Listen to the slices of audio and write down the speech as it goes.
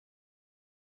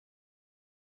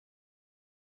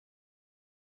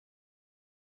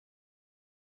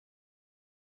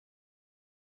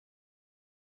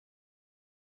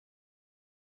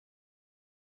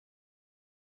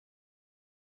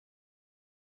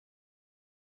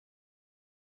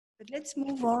But let's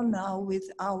move on now with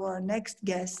our next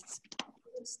guests.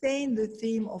 Let's stay in the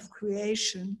theme of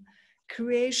creation,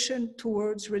 creation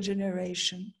towards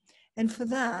regeneration. And for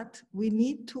that, we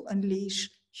need to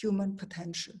unleash human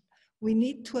potential. We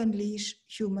need to unleash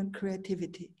human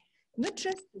creativity, not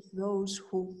just those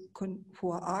who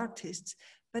are artists,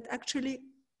 but actually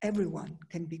everyone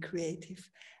can be creative.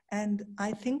 And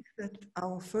I think that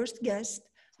our first guest,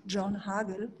 John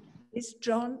Hagel, is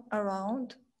John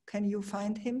around? Can you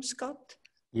find him, Scott?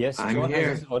 Yes, I'm John here.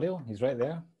 has his audio. He's right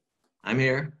there. I'm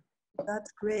here.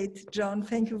 That's great, John.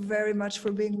 Thank you very much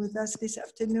for being with us this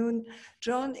afternoon.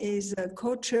 John is a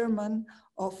co-chairman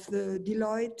of the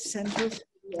Deloitte Center for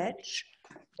the Edge,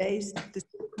 based at the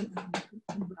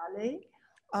Silicon Valley.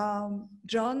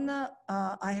 John,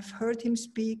 I have heard him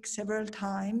speak several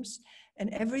times, and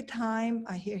every time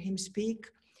I hear him speak,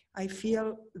 I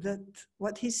feel that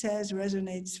what he says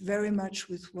resonates very much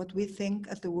with what we think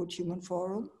at the World Human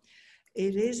Forum.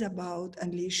 It is about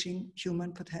unleashing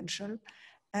human potential.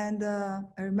 And I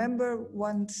remember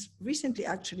once, recently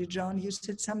actually, John, you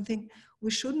said something, we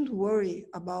shouldn't worry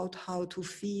about how to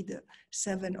feed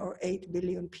 7 or 8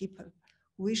 billion people.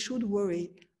 We should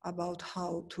worry about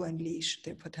how to unleash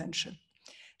their potential.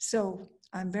 So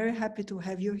I'm very happy to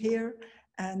have you here,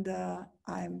 and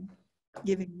I'm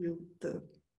giving you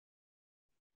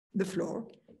the floor.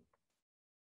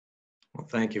 Well,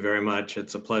 thank you very much.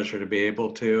 It's a pleasure to be able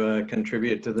to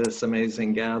contribute to this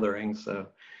amazing gathering.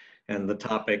 And the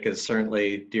topic is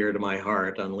certainly dear to my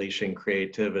heart. Unleashing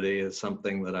creativity is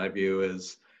something that I view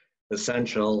as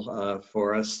essential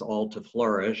for us all to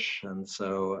flourish. And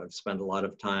so I've spent a lot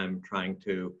of time trying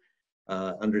to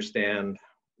understand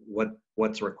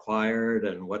what's required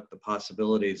and what the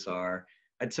possibilities are.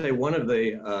 I'd say one of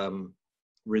the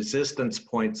resistance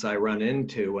points I run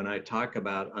into when I talk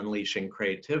about unleashing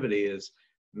creativity is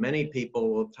many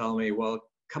people will tell me, well,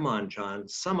 come on, John,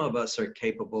 some of us are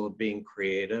capable of being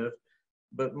creative,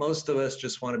 but most of us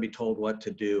just want to be told what to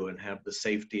do and have the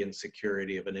safety and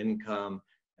security of an income,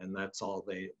 and that's all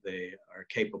they are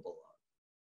capable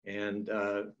of. And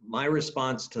my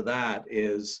response to that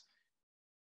is,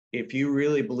 if you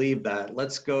really believe that,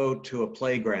 let's go to a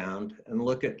playground and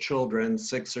look at children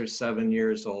 6 or 7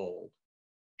 years old.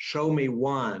 Show me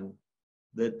one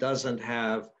that doesn't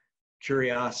have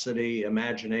curiosity,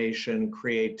 imagination,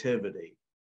 creativity.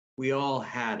 We all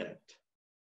had it.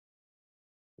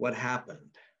 What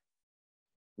happened?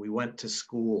 We went to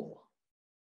school.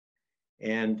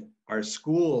 And our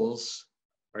schools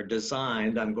are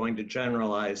designed, I'm going to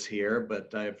generalize here,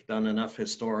 but I've done enough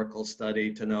historical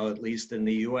study to know, at least in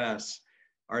the US,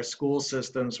 our school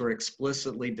systems were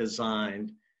explicitly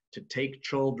designed to take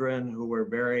children who were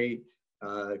very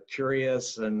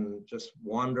curious and just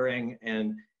wandering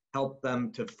and help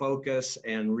them to focus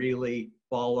and really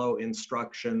follow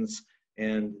instructions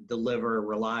and deliver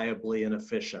reliably and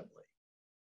efficiently.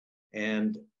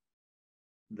 And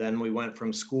then we went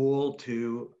from school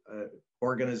to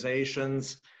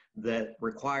organizations that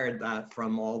required that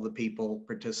from all the people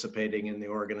participating in the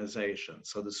organization.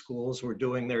 So the schools were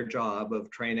doing their job of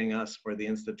training us for the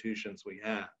institutions we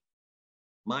had.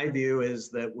 My view is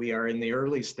that we are in the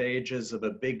early stages of a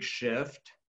big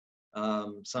shift,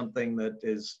 something that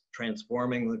is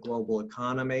transforming the global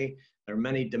economy. There are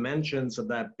many dimensions of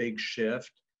that big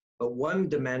shift, but one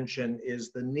dimension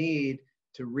is the need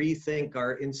to rethink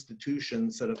our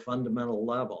institutions at a fundamental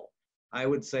level. I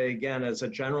would say, again, as a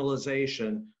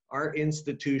generalization, our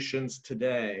institutions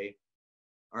today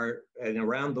are, and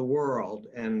around the world,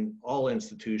 and all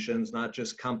institutions, not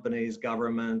just companies,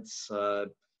 governments,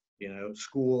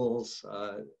 schools,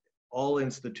 all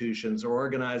institutions are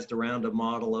organized around a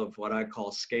model of what I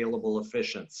call scalable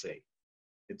efficiency.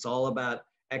 It's all about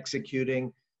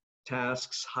executing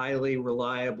tasks highly,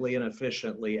 reliably, and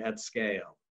efficiently at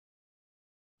scale.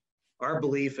 Our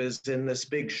belief is in this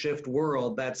big shift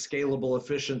world, that scalable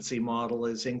efficiency model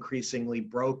is increasingly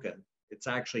broken. It's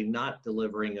actually not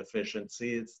delivering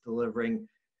efficiency, it's delivering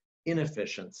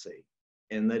inefficiency.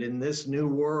 And that in this new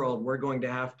world, we're going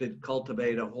to have to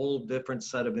cultivate a whole different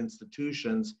set of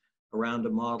institutions around a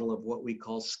model of what we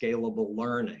call scalable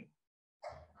learning.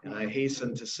 And I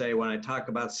hasten to say, when I talk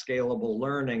about scalable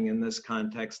learning in this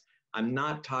context, I'm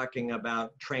not talking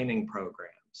about training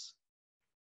programs.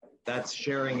 That's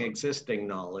sharing existing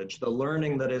knowledge. The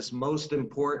learning that is most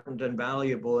important and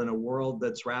valuable in a world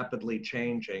that's rapidly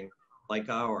changing, like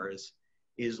ours,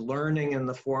 is learning in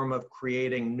the form of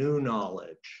creating new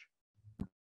knowledge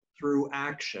through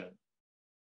action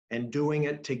and doing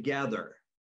it together.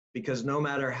 Because no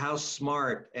matter how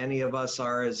smart any of us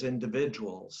are as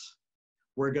individuals,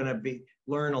 we're going to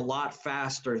learn a lot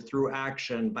faster through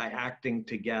action by acting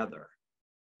together.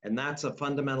 And that's a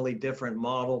fundamentally different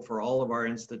model for all of our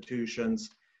institutions,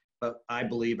 but I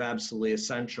believe absolutely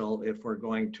essential if we're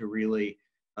going to really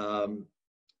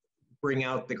bring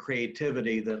out the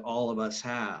creativity that all of us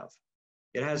have.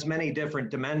 It has many different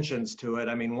dimensions to it.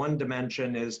 I mean, one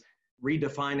dimension is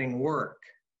redefining work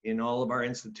in all of our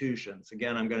institutions.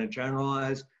 Again, I'm going to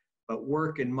generalize, but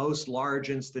work in most large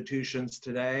institutions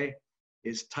today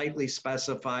is tightly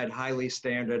specified, highly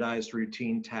standardized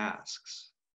routine tasks.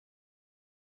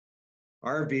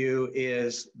 Our view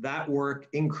is that work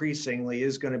increasingly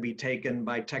is going to be taken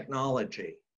by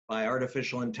technology, by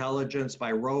artificial intelligence,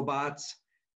 by robots,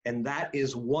 and that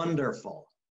is wonderful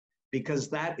because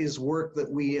that is work that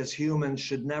we as humans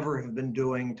should never have been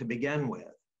doing to begin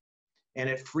with. And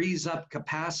it frees up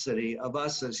capacity of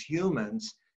us as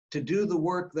humans to do the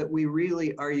work that we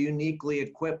really are uniquely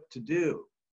equipped to do,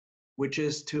 which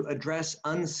is to address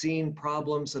unseen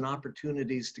problems and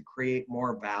opportunities to create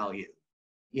more value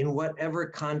in whatever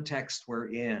context we're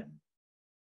in.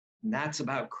 And that's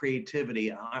about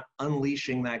creativity,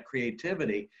 unleashing that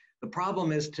creativity. The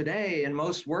problem is today in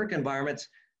most work environments,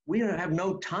 we don't have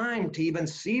no time to even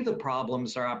see the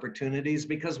problems or opportunities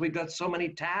because we've got so many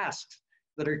tasks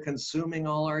that are consuming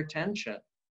all our attention.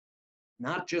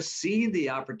 Not just see the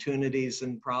opportunities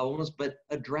and problems, but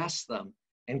address them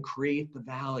and create the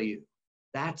value.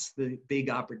 That's the big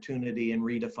opportunity in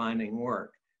redefining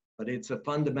work, but it's a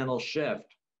fundamental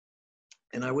shift.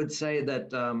 And I would say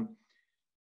that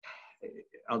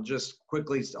I'll just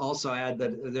quickly also add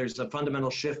that there's a fundamental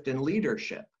shift in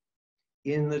leadership.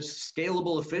 In the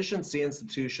scalable efficiency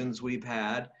institutions we've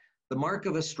had, the mark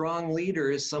of a strong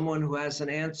leader is someone who has an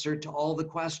answer to all the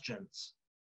questions.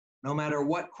 No matter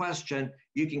what question,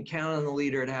 you can count on the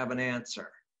leader to have an answer.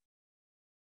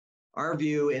 Our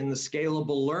view in the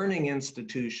scalable learning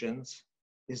institutions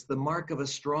is the mark of a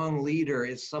strong leader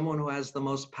is someone who has the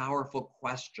most powerful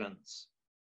questions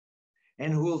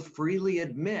and who will freely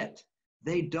admit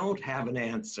they don't have an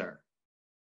answer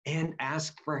and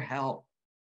ask for help.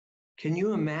 Can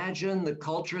you imagine the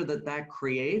culture that that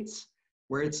creates,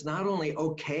 where it's not only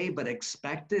okay, but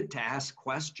expected to ask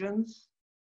questions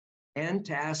and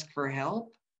to ask for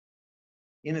help?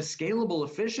 In a scalable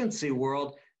efficiency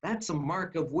world, that's a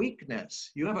mark of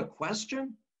weakness. You have a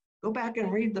question? Go back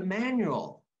and read the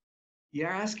manual. You're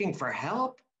asking for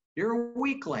help? You're a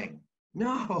weakling.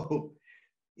 No.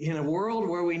 In a world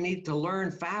where we need to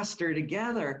learn faster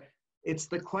together, it's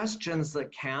the questions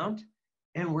that count,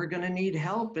 and we're going to need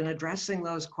help in addressing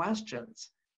those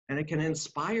questions. And it can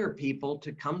inspire people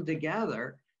to come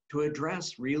together to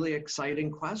address really exciting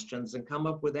questions and come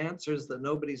up with answers that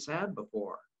nobody's had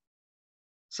before.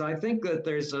 So I think that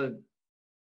there's a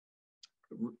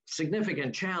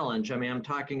significant challenge. I mean, I'm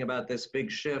talking about this big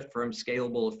shift from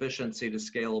scalable efficiency to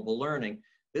scalable learning.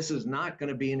 This is not going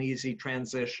to be an easy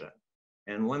transition.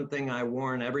 And one thing I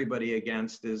warn everybody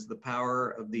against is the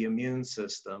power of the immune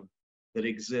system that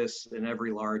exists in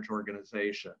every large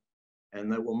organization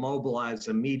and that will mobilize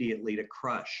immediately to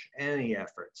crush any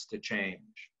efforts to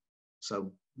change.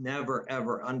 So never,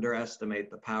 ever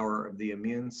underestimate the power of the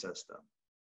immune system.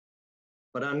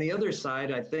 But on the other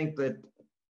side, I think that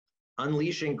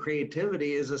unleashing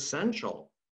creativity is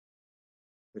essential.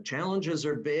 The challenges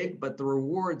are big, but the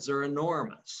rewards are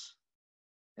enormous.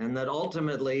 And that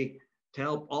ultimately, to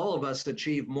help all of us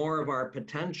achieve more of our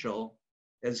potential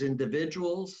as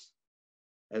individuals,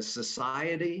 as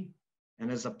society,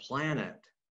 and as a planet,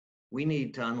 we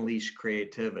need to unleash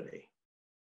creativity.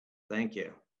 Thank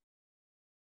you.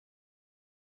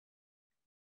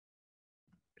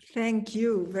 Thank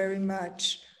you very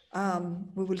much.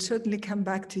 We will certainly come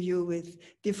back to you with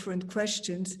different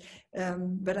questions,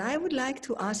 but I would like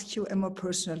to ask you a more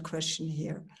personal question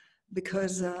here,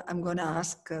 because I'm going to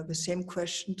ask the same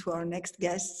question to our next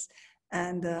guests,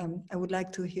 and I would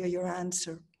like to hear your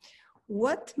answer.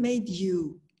 What made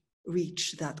you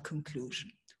reach that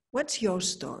conclusion? What's your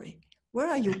story? Where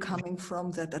are you coming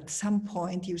from that at some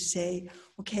point you say,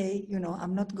 okay, you know,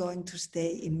 I'm not going to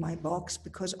stay in my box,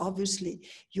 because obviously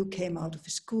you came out of a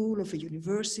school, of a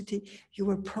university, you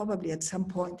were probably at some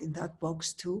point in that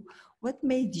box too. What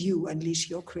made you unleash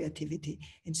your creativity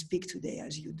and speak today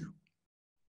as you do?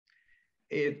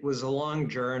 It was a long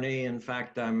journey. In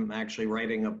fact, I'm actually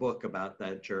writing a book about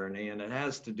that journey, and it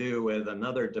has to do with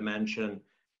another dimension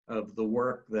of the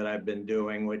work that I've been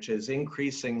doing, which is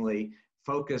increasingly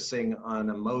focusing on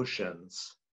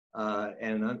emotions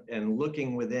and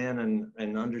looking within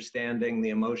and understanding the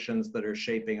emotions that are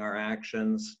shaping our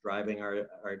actions, driving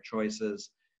our choices.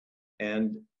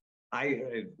 And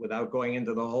I, without going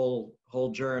into the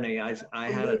whole journey,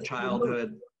 I had a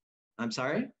childhood. I'm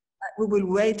sorry? We will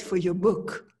wait for your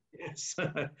book. Yes,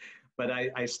 but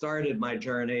I started my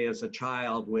journey as a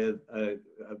child with a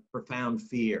profound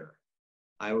fear.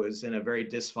 I was in a very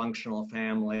dysfunctional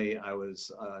family. I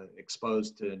was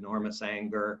exposed to enormous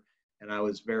anger, and I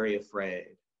was very afraid.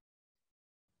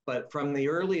 But from the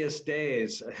earliest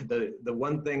days, the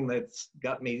one thing that's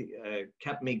kept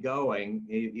me going,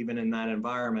 even in that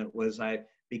environment, was I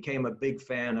became a big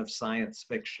fan of science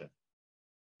fiction.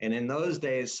 And in those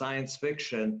days, science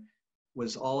fiction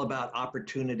was all about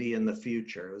opportunity in the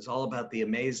future. It was all about the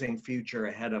amazing future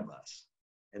ahead of us.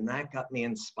 And that got me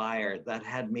inspired. That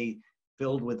had me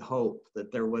filled with hope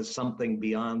that there was something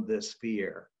beyond this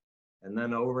fear. And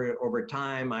then over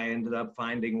time, I ended up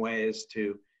finding ways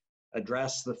to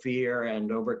address the fear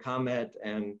and overcome it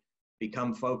and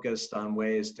become focused on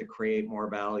ways to create more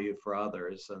value for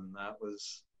others. And that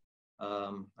was,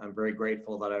 I'm very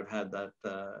grateful that I've had that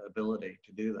ability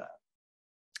to do that.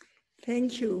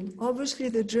 Thank you. Obviously,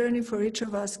 the journey for each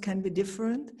of us can be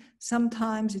different.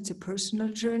 Sometimes it's a personal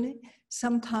journey.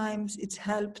 Sometimes it's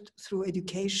helped through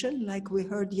education, like we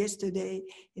heard yesterday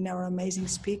in our amazing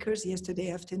speakers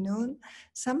yesterday afternoon.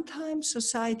 Sometimes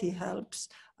society helps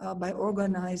by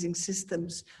organizing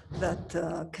systems that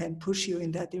can push you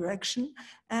in that direction.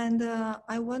 And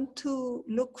I want to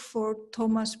look for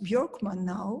Tomas Björkman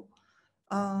now.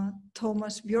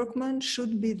 Tomas Björkman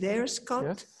should be there, Scott.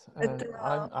 Yes, but,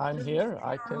 I'm here.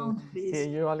 I can hear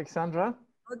you, Alexandra.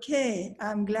 Okay,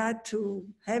 I'm glad to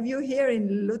have you here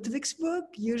in Ludwigsburg.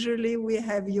 Usually we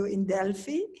have you in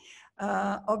Delphi.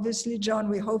 Obviously, John,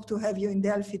 we hope to have you in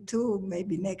Delphi too,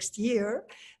 maybe next year,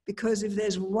 because if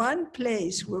there's one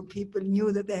place where people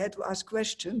knew that they had to ask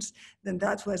questions, then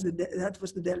that was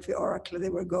the Delphi Oracle they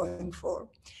were going for.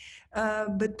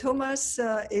 But Tomas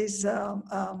is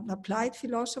an applied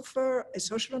philosopher, a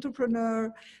social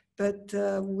entrepreneur, but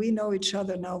we know each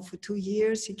other now for 2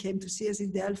 years. He came to see us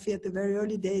in Delphi at the very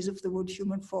early days of the World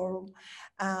Human Forum.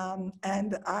 And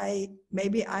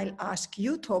maybe I'll ask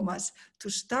you, Tomas, to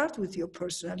start with your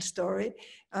personal story,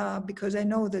 because I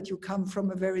know that you come from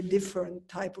a very different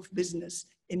type of business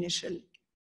initially.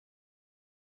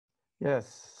 Yes,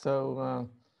 so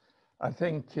I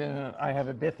think I have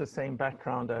a bit the same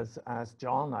background as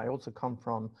John. I also come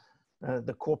from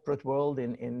the corporate world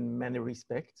in many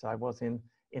respects. I was in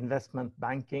investment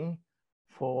banking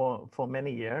for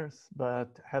many years,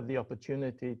 but had the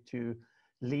opportunity to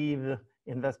leave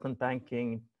investment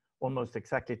banking almost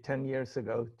exactly 10 years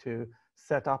ago to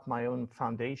set up my own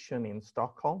foundation in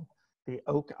Stockholm, the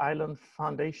Oak Island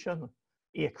Foundation,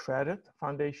 Ekskärret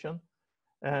Foundation,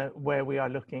 where we are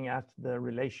looking at the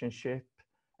relationship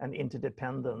and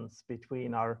interdependence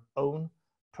between our own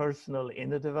personal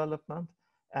inner development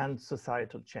and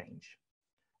societal change.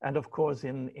 And of course,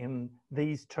 in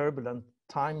these turbulent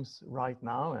times right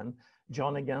now, and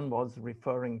John again was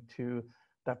referring to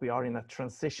that we are in a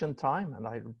transition time, and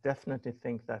I definitely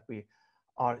think that we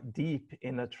are deep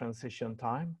in a transition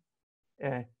time.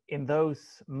 In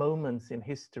those moments in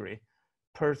history,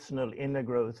 personal inner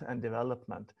growth and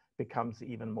development becomes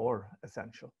even more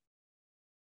essential.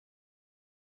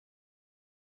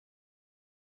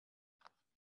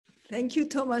 Thank you,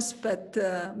 Tomas, but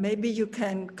maybe you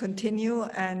can continue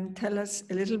and tell us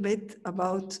a little bit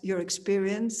about your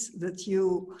experience that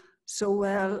you so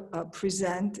well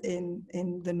present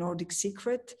in The Nordic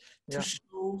Secret to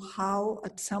show how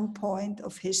at some point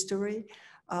of history,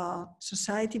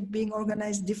 society being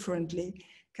organized differently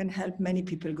can help many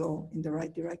people go in the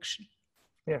right direction.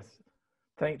 Yes,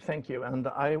 thank you. And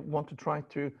I want to try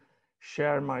to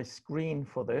share my screen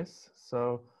for this.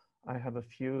 So I have a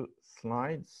few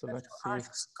slides. So let's see.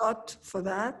 Ask Scott for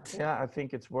that. Yeah, I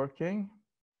think it's working.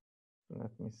 Let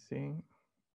me see.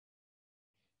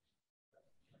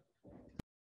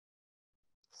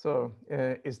 So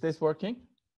is this working?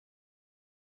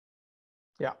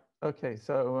 Yeah, okay.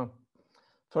 So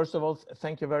first of all,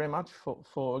 thank you very much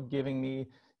for giving me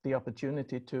the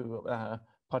opportunity to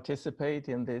participate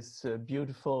in this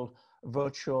beautiful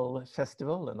virtual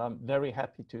festival. And I'm very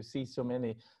happy to see so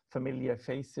many familiar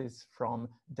faces from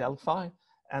Delphi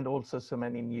and also so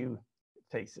many new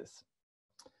faces.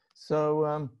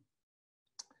 So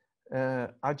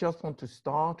I just want to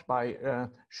start by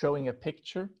showing a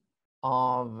picture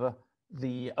of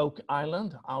the Oak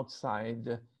Island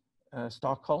outside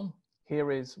Stockholm.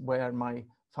 Here is where my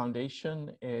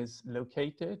foundation is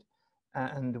located,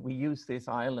 and we use this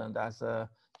island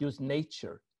use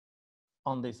nature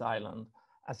on this island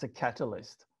as a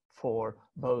catalyst for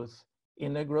both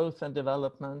inner growth and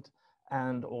development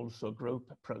and also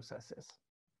group processes.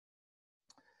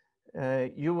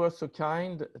 You were so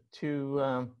kind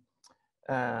to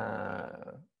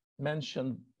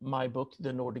mention my book,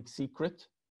 The Nordic Secret.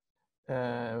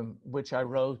 which I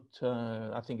wrote,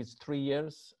 I think it's 3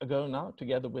 years ago now,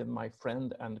 together with my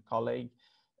friend and colleague,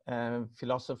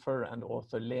 philosopher and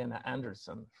author Lena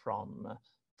Andersen from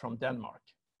Denmark.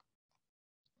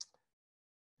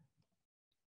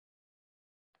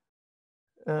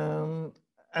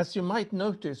 As you might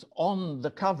notice on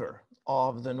the cover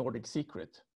of The Nordic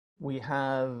Secret, we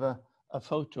have a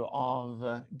photo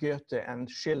of Goethe and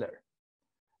Schiller.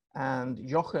 And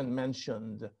Jochen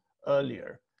mentioned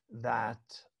earlier that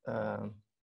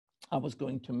I was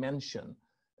going to mention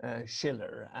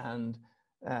Schiller. And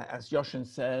as Jochen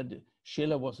said,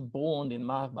 Schiller was born in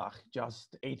Marbach,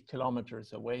 just 8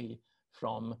 kilometers away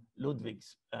from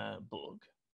Ludwigsburg.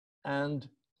 And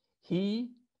he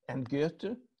and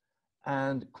Goethe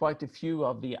and quite a few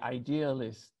of the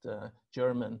idealist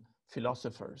German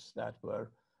philosophers that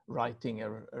were writing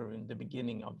in the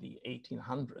beginning of the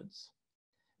 1800s,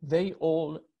 they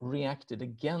all reacted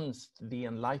against the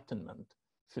Enlightenment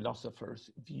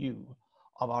philosophers' view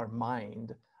of our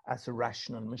mind as a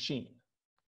rational machine.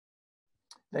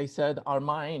 They said our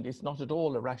mind is not at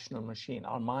all a rational machine.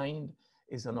 Our mind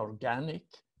is an organic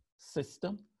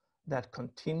system that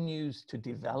continues to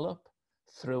develop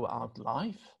throughout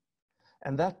life.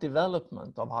 And that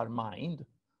development of our mind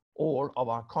or of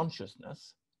our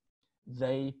consciousness,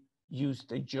 they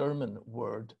used a German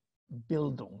word,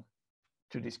 Bildung,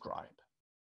 to describe.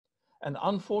 And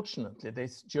unfortunately,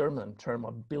 this German term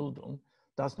of Bildung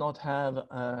does not have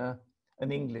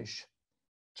an English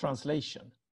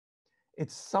translation.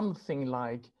 It's something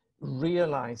like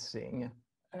realizing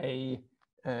a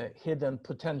hidden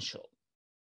potential.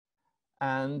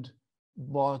 And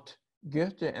what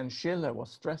Goethe and Schiller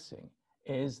was stressing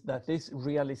is that this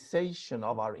realization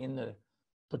of our inner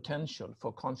potential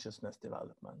for consciousness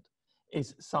development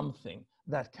is something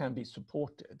that can be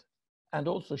supported and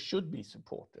also should be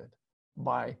supported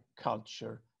by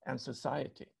culture and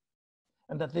society.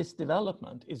 And that this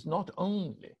development is not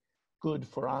only good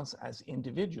for us as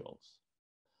individuals,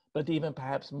 but even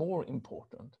perhaps more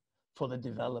important for the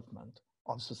development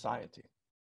of society.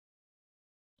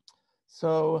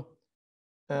 So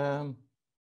I'm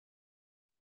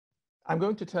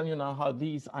going to tell you now how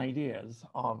these ideas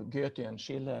of Goethe and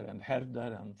Schiller and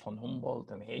Herder and von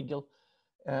Humboldt and Hagel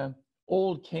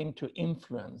all came to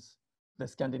influence the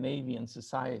Scandinavian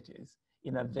societies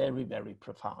in a very, very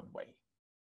profound way.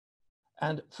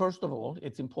 And first of all,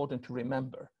 it's important to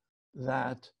remember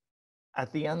that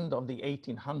at the end of the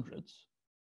 1800s,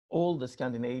 all the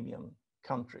Scandinavian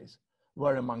countries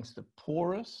were amongst the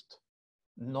poorest,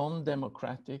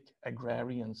 non-democratic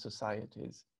agrarian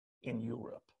societies in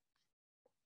Europe.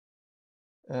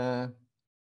 A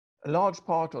large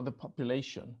part of the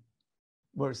population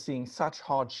were seeing such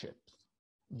hardships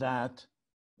that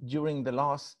during the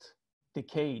last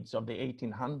decades of the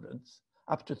 1800s,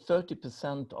 up to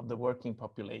 30% of the working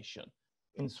population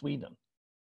in Sweden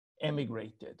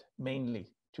emigrated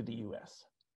mainly to the US.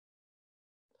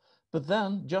 But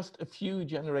then just a few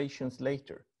generations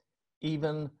later,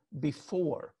 even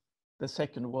before the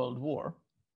Second World War,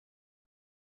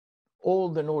 all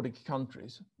the Nordic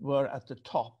countries were at the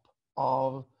top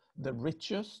of the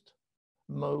richest,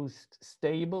 most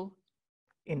stable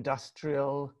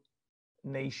industrial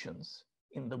nations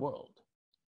in the world.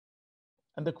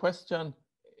 And the question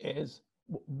is,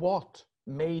 what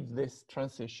made this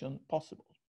transition possible?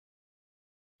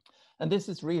 And this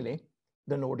is really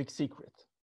the Nordic secret.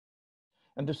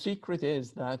 And the secret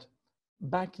is that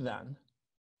back then,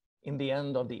 in the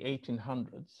end of the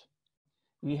 1800s,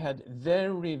 we had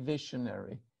very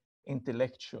visionary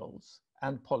intellectuals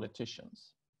and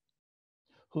politicians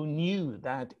who knew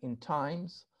that in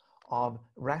times of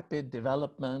rapid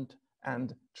development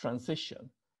and transition,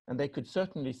 and they could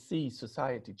certainly see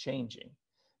society changing,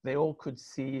 they all could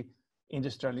see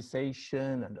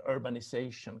industrialization and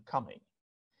urbanization coming.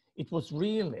 It was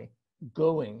really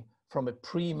going from a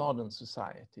pre-modern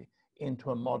society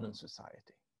into a modern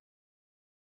society.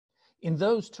 In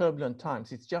those turbulent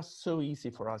times, it's just so easy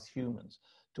for us humans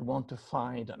to want to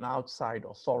find an outside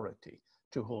authority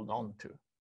to hold on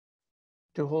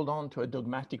to a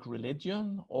dogmatic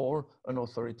religion or an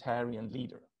authoritarian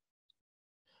leader.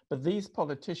 But these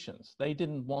politicians, they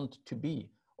didn't want to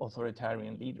be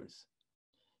authoritarian leaders.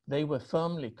 They were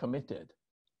firmly committed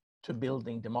to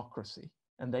building democracy,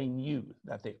 and they knew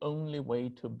that the only way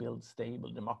to build stable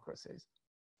democracies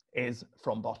is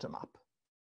from bottom up.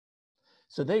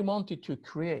 So they wanted to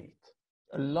create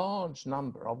a large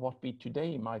number of what we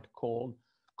today might call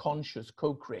conscious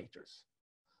co-creators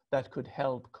that could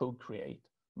help co-create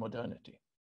modernity.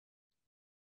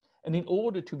 And in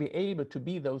order to be able to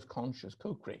be those conscious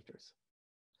co-creators,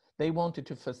 they wanted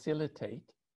to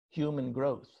facilitate human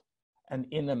growth and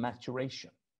inner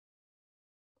maturation.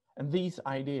 And these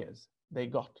ideas they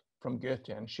got from Goethe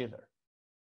and Schiller.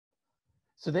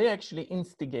 So they actually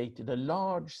instigated a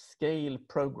large-scale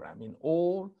program in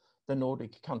all the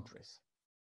Nordic countries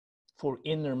for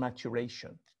inner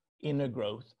maturation, inner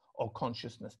growth, or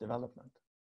consciousness development.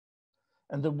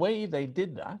 And the way they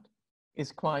did that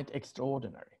is quite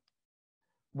extraordinary.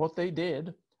 What they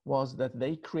did was that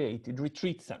they created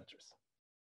retreat centers.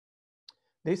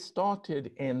 They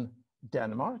started in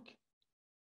Denmark,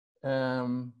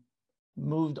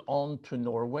 moved on to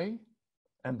Norway,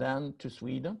 and then to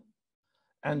Sweden,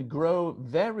 and grow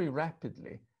very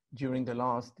rapidly during the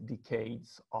last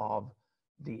decades of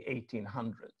the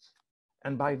 1800s.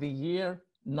 And by the year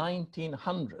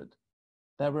 1900,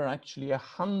 there were actually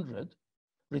 100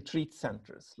 retreat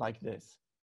centers like this,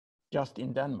 just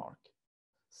in Denmark,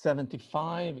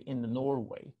 75 in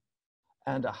Norway,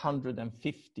 and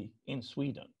 150 in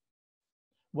Sweden,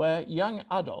 where young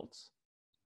adults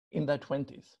in their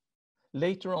 20s,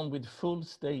 later on with full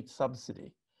state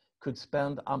subsidy, could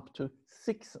spend up to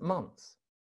 6 months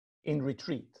in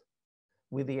retreat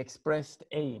with the expressed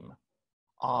aim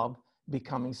of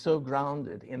becoming so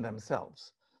grounded in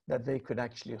themselves that they could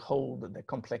actually hold the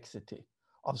complexity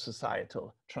of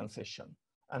societal transition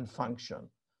and function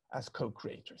as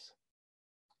co-creators.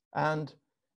 And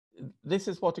this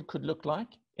is what it could look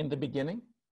like in the beginning.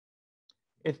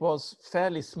 It was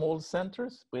fairly small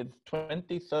centers with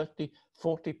 20, 30,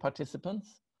 40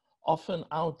 participants, often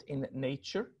out in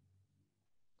nature.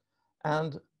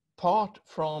 And apart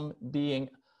from being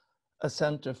a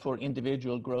center for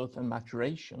individual growth and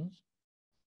maturation,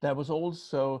 there was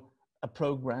also a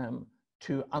program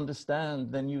to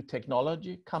understand the new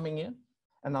technology coming in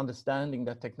and understanding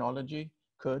that technology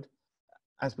could,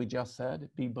 as we just said,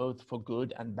 be both for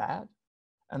good and bad,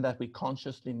 and that we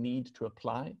consciously need to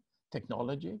apply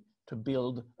technology to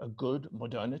build a good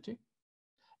modernity,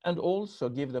 and also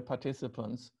give the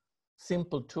participants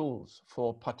simple tools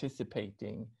for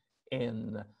participating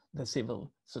in the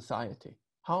civil society.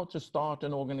 How to start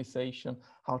an organization,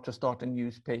 how to start a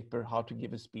newspaper, how to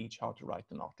give a speech, how to write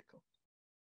an article.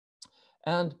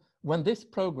 And when this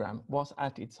program was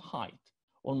at its height,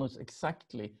 almost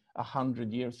exactly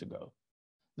 100 years ago,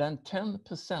 then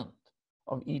 10%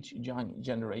 of each young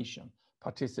generation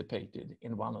participated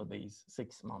in one of these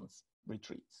 6 months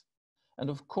retreats. And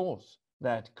of course,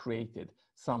 that created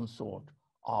some sort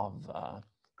of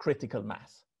critical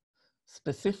mass.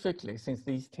 Specifically, since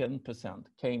these 10%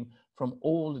 came from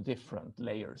all different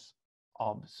layers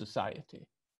of society.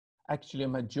 Actually, a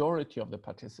majority of the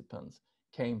participants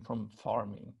came from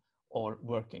farming or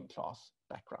working class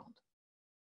background.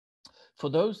 For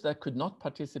those that could not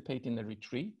participate in a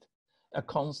retreat, a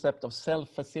concept of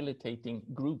self-facilitating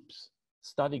groups,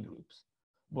 study groups,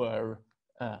 were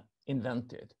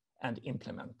invented and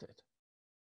implemented.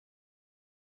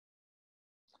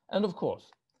 And of course,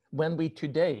 when we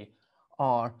today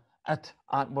are at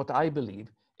what I believe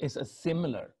is a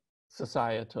similar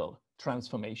societal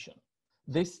transformation,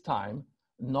 this time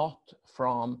not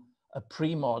from a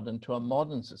pre-modern to a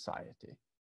modern society,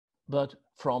 but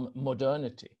from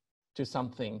modernity to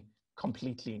something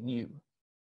completely new.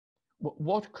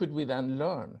 What could we then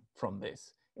learn from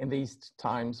this in these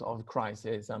times of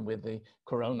crisis, and with the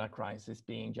corona crisis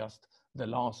being just the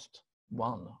last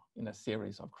one in a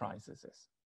series of crises?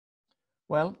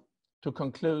 Well, to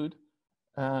conclude,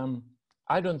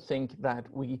 I don't think that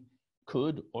we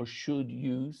could or should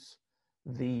use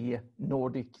the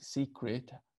Nordic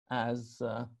secret as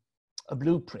a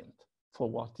blueprint for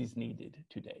what is needed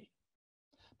today.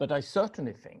 But I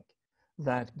certainly think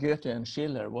that Goethe and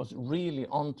Schiller was really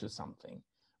onto something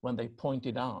when they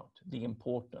pointed out the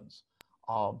importance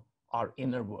of our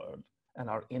inner world and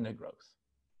our inner growth.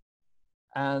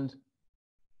 And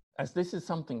as this is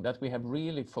something that we have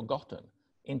really forgotten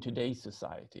in today's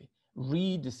society,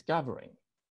 rediscovering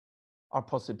our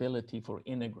possibility for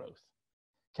inner growth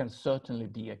can certainly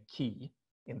be a key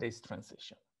in this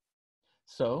transition.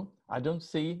 So I don't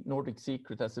see Nordic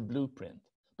Secret as a blueprint,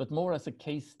 but more as a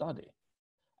case study,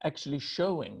 actually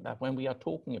showing that when we are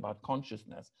talking about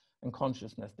consciousness and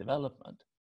consciousness development,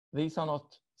 these are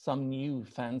not some new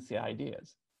fancy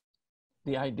ideas.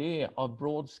 The idea of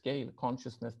broad-scale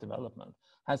consciousness development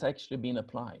has actually been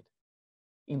applied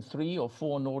in 3 or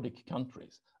 4 Nordic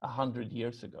countries 100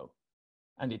 years ago,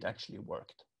 and it actually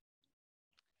worked.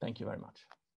 Thank you very much.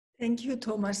 Thank you,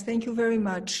 Tomas. Thank you very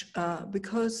much,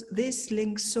 because this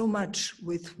links so much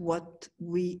with what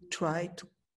we try to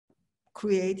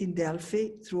create in Delphi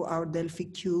through our Delphi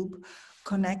Cube,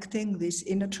 connecting this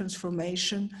inner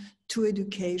transformation to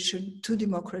education, to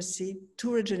democracy,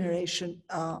 to regeneration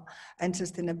and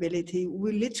sustainability.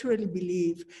 We literally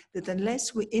believe that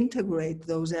unless we integrate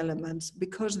those elements,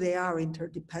 because they are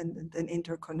interdependent and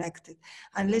interconnected,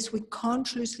 unless we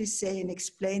consciously say and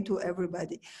explain to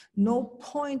everybody, no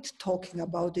point talking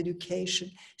about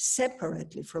education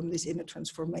separately from this inner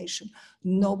transformation,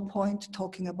 no point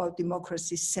talking about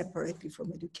democracy separately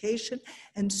from education,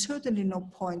 and certainly no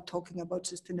point talking about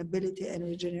sustainability and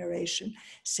regeneration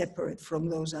separate from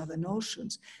those other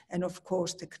notions. And of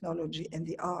course, technology and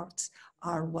the arts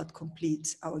are what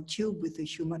completes our cube with the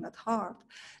human at heart.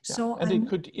 Yeah. So and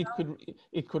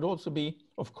it could also be,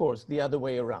 of course, the other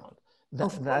way around.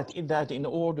 That in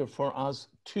order for us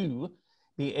to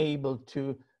be able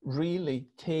to really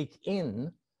take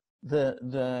in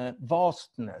the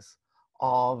vastness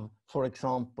of, for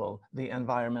example, the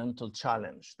environmental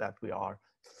challenge that we are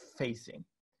facing,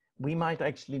 we might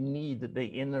actually need the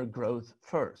inner growth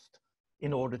first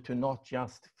in order to not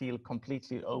just feel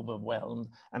completely overwhelmed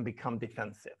and become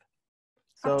defensive.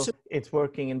 So Absolutely. It's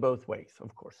working in both ways,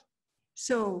 of course.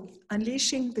 So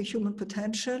unleashing the human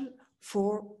potential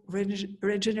for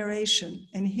regeneration.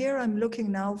 And here I'm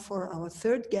looking now for our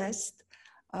third guest,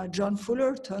 John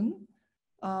Fullerton.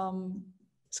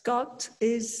 Scott,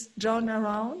 is John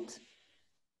around?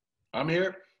 I'm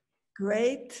here.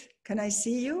 Great. Can I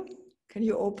see you? Can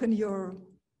you open your...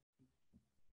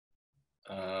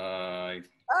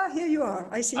 here you are.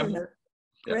 I see you now.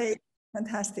 Great.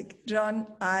 Fantastic. John,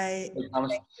 thank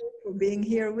you for being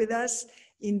here with us.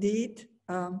 Indeed,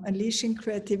 unleashing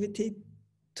creativity.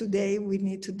 Today, we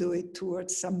need to do it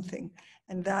towards something.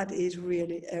 And that is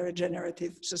really a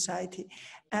regenerative society.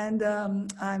 And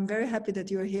I'm very happy that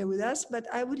you're here with us, but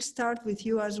I will start with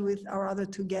you, as with our other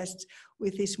two guests,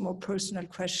 with this more personal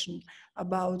question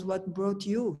about what brought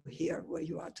you here where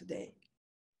you are today.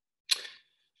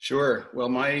 Sure. Well,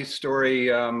 my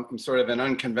story, I'm sort of an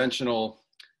unconventional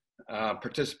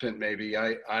participant, maybe.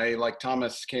 I, like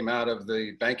Thomas, came out of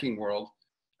the banking world.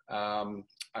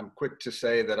 I'm quick to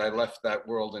say that I left that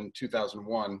world in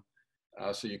 2001.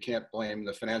 So you can't blame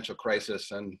the financial crisis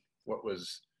and what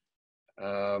was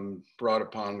brought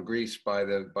upon Greece by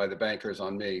the bankers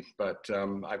on me. But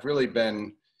I've really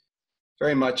been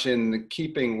very much in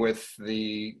keeping with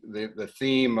the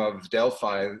theme of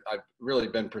Delphi. I've really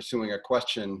been pursuing a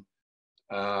question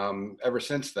ever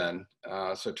since then,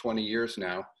 so 20 years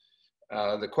now.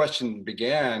 The question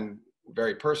began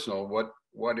very personal.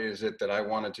 What is it that I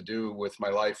wanted to do with my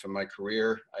life and my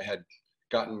career? I had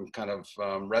gotten kind of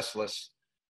restless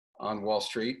on Wall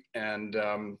Street and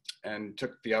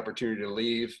took the opportunity to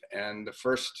leave. And the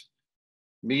first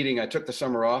meeting, I took the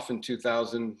summer off in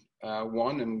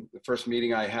 2001, and the first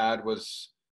meeting I had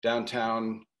was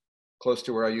downtown, close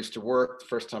to where I used to work. The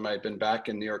first time I had been back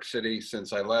in New York City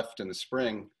since I left in the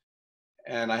spring.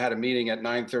 And I had a meeting at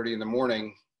 9:30 in the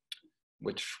morning,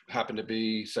 which happened to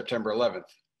be September 11th.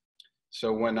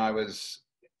 So when I was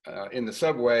in the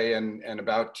subway and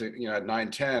about to, at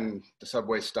 9:10, the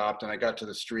subway stopped and I got to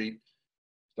the street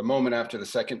the moment after the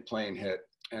second plane hit.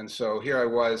 And so here I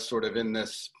was sort of in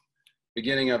this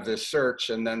beginning of this search,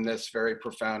 and then this very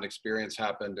profound experience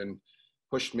happened and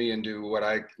pushed me into what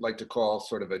I like to call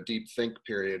sort of a deep think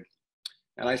period.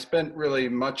 And I spent really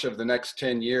much of the next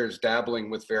 10 years dabbling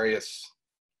with various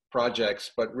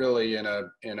projects, but really in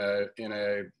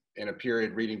a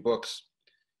period reading books.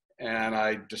 And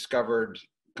I discovered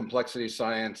complexity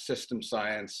science, system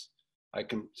science. I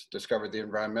discovered the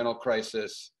environmental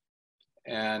crisis.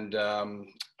 And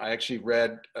I actually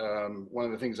read, one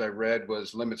of the things I read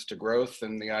was Limits to Growth,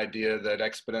 and the idea that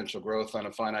exponential growth on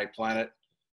a finite planet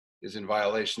is in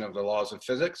violation of the laws of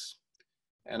physics.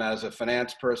 And as a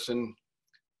finance person,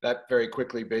 that very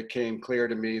quickly became clear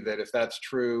to me that if that's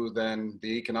true, then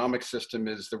the economic system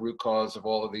is the root cause of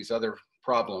all of these other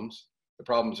problems. The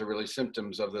problems are really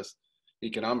symptoms of this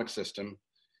economic system.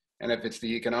 And if it's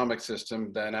the economic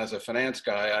system, then as a finance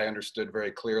guy, I understood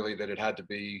very clearly that it had to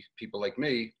be people like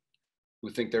me who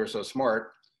think they're so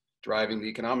smart, driving the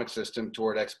economic system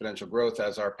toward exponential growth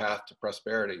as our path to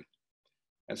prosperity.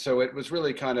 And so it was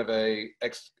really kind of a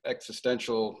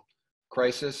existential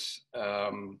crisis,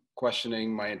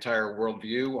 questioning my entire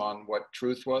worldview on what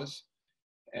truth was.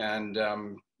 And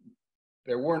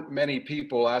there weren't many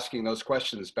people asking those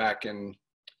questions back in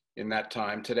that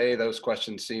time. Today, those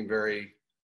questions seem very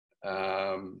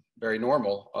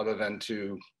normal, other than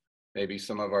to maybe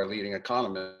some of our leading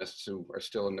economists who are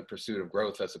still in the pursuit of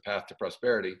growth as a path to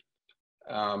prosperity.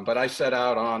 But I set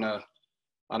out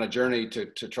on a journey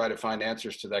to try to find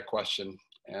answers to that question,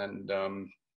 and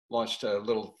launched a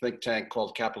little think tank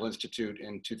called Capital Institute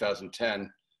in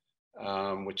 2010,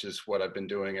 which is what I've been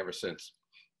doing ever since.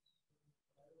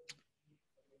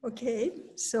 Okay,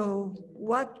 so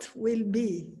what will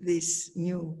be this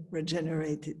new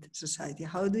regenerated society?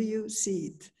 How do you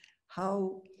see it?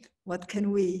 What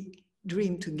can we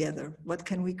dream together? What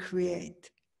can we create?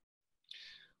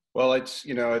 Well, it's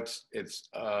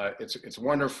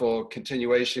wonderful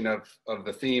continuation of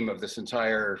the theme of this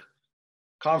entire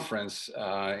conference,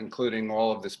 including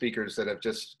all of the speakers that have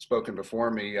just spoken before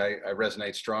me. I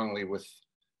resonate strongly with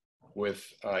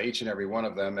each and every one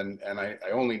of them, and I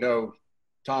only know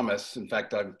Thomas. In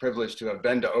fact, I'm privileged to have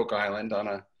been to Oak Island on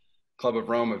a Club of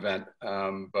Rome event,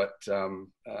 but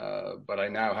I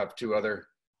now have two other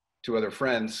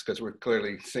friends because we're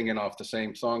clearly singing off the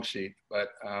same song sheet. But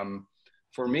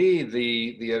for me,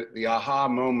 the aha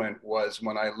moment was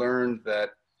when I learned that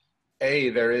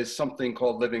there is something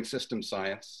called living system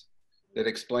science that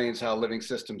explains how living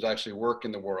systems actually work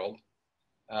in the world.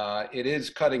 It is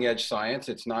cutting edge science.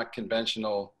 It's not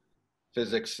conventional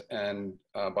physics and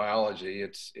biology.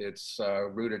 It's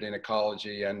rooted in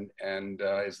ecology and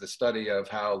is the study of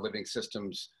how living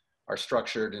systems are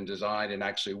structured and designed and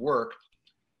actually work.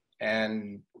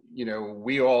 And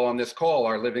we all on this call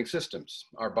are living systems.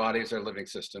 Our bodies are living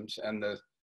systems, and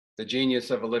the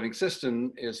genius of a living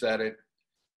system is that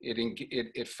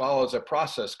it follows a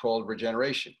process called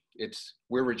regeneration.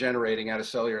 We're regenerating at a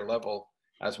cellular level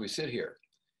as we sit here.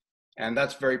 And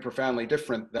that's very profoundly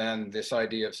different than this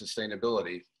idea of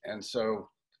sustainability. And so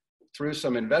through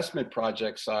some investment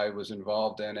projects I was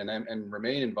involved in and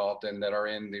remain involved in that are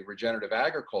in the regenerative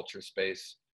agriculture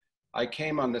space, I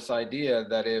came on this idea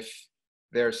that if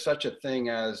there's such a thing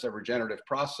as a regenerative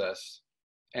process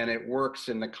and it works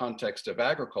in the context of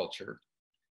agriculture,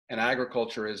 and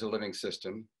agriculture is a living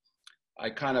system, I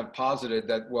kind of posited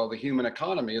that, well, the human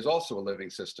economy is also a living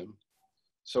system.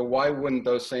 So why wouldn't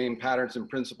those same patterns and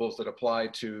principles that apply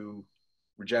to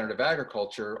regenerative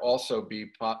agriculture also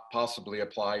be possibly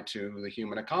applied to the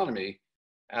human economy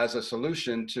as a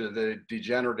solution to the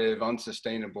degenerative,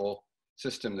 unsustainable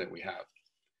system that we have?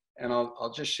 And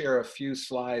I'll just share a few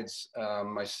slides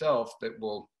myself that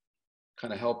will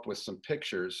kind of help with some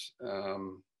pictures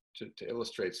to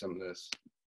illustrate some of this.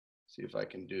 See if I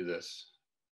can do this.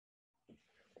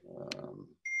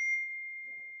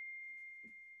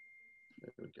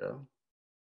 There we go.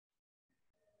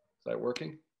 Is that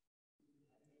working?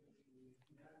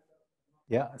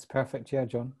 Yeah, it's perfect. Yeah,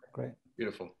 John, great.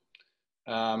 Beautiful.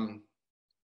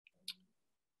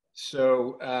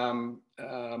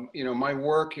 My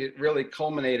work, it really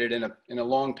culminated in a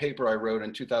long paper I wrote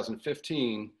in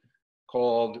 2015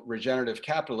 called Regenerative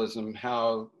Capitalism,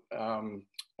 how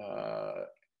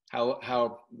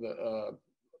the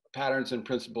patterns and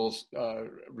principles,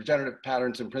 regenerative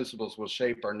patterns and principles will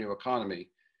shape our new economy.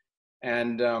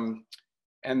 And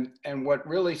what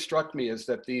really struck me is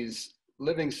that these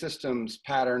living systems,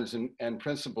 patterns and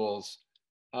principles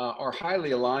are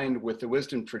highly aligned with the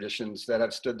wisdom traditions that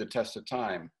have stood the test of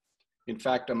time. In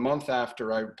fact, a month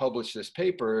after I published this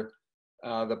paper,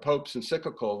 the Pope's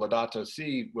encyclical Laudato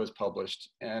Si was published.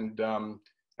 And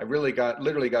I literally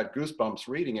got goosebumps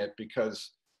reading it,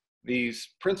 because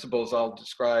these principles I'll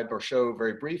describe or show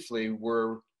very briefly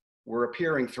were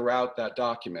appearing throughout that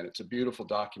document. It's a beautiful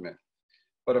document.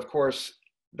 But of course,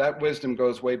 that wisdom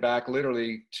goes way back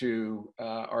literally to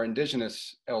our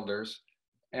indigenous elders.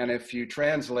 And if you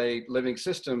translate living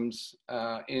systems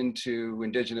into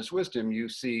indigenous wisdom, you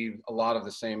see a lot of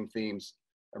the same themes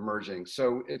emerging.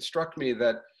 So it struck me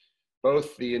that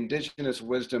both the indigenous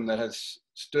wisdom that has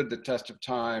stood the test of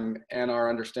time and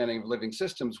our understanding of living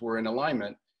systems were in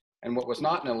alignment. And what was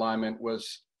not in alignment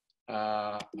was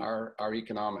our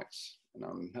economics. And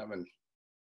I'm having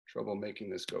trouble making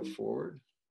this go forward.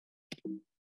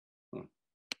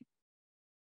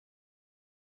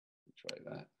 Try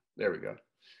that. There we go.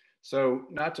 So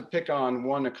not to pick on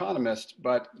one economist,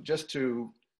 but just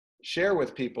to share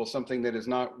with people something that is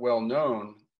not well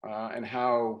known and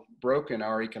how broken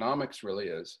our economics really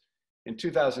is. In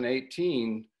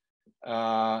 2018,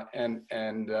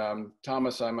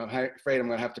 Thomas, I'm afraid I'm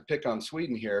going to have to pick on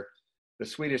Sweden here. The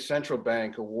Swedish Central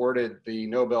Bank awarded the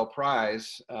Nobel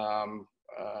Prize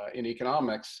in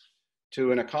economics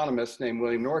to an economist named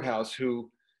William Nordhaus,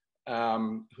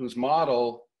 whose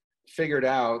model figured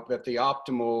out that the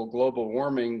optimal global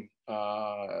warming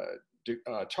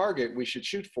target we should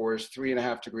shoot for is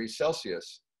 3.5 degrees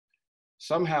Celsius.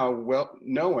 Somehow, well,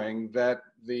 knowing that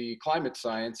the climate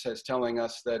science is telling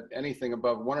us that anything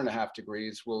above 1.5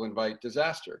 degrees will invite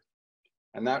disaster.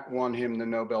 And that won him the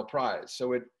Nobel Prize.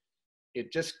 So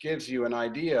it just gives you an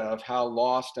idea of how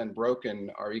lost and broken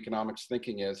our economics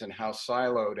thinking is, and how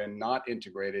siloed and not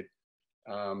integrated,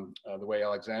 the way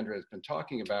Alexandra has been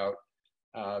talking about,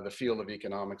 the field of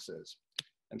economics is.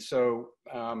 And so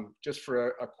just for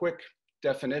a quick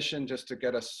definition, just to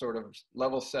get us sort of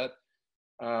level set,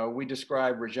 we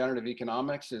describe regenerative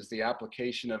economics as the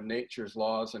application of nature's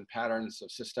laws and patterns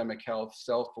of systemic health,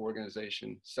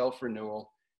 self-organization, self-renewal,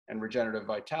 and regenerative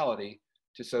vitality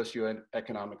to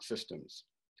socioeconomic systems.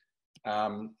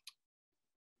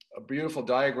 A beautiful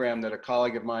diagram that a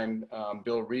colleague of mine,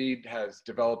 Bill Reed, has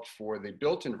developed for the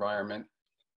built environment,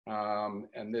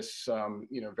 and this,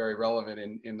 very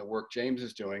relevant in the work James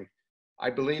is doing, I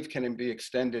believe can be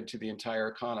extended to the entire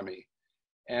economy.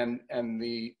 And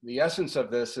the essence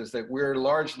of this is that we're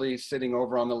largely sitting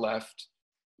over on the left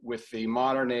with the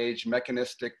modern age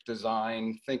mechanistic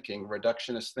design thinking,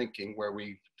 reductionist thinking, where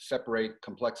we separate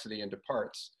complexity into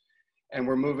parts. And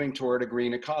we're moving toward a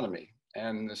green economy.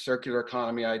 And the circular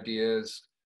economy ideas,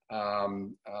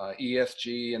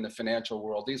 ESG in the financial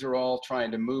world, these are all trying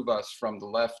to move us from the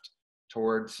left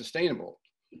toward sustainable.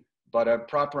 But a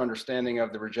proper understanding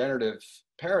of the regenerative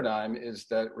paradigm is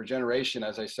that regeneration,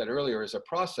 as I said earlier, is a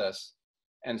process,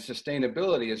 and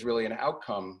sustainability is really an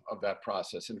outcome of that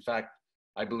process. In fact,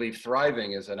 I believe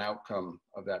thriving is an outcome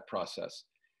of that process.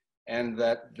 And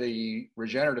that the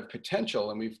regenerative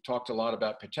potential, and we've talked a lot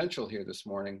about potential here this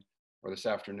morning or this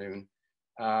afternoon,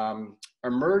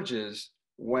 emerges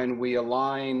when we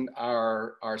align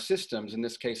our systems, in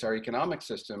this case, our economic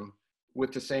system,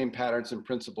 with the same patterns and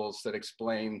principles that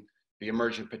explain the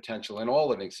emergent potential in all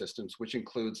living systems, which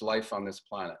includes life on this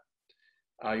planet.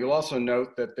 You'll also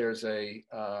note that there's a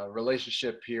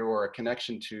relationship here or a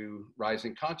connection to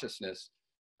rising consciousness.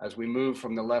 As we move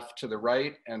from the left to the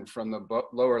right and from the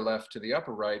lower left to the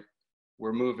upper right,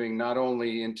 we're moving not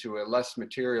only into a less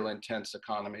material intense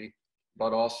economy,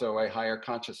 but also a higher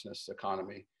consciousness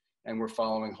economy. And we're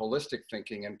following holistic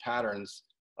thinking and patterns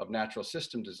of natural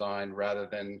system design rather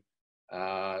than,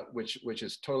 which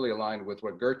is totally aligned with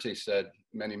what Goethe said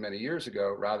many, many years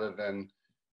ago, rather than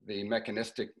the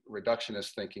mechanistic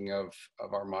reductionist thinking of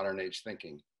our modern age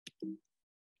thinking.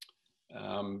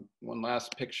 One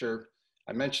last picture.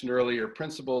 I mentioned earlier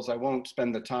principles. I won't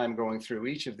spend the time going through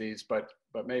each of these, but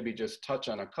maybe just touch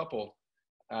on a couple.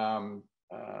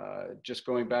 Just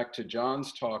going back to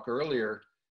John's talk earlier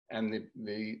and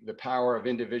the power of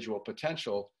individual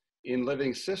potential in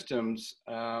living systems,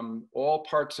 all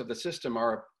parts of the system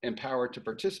are empowered to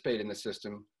participate in the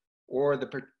system, or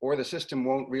the system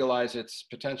won't realize its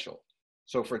potential.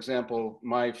 So for example,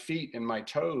 my feet and my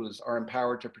toes are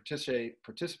empowered to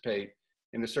participate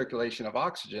in the circulation of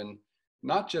oxygen,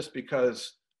 not just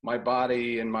because my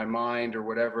body and my mind or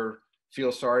whatever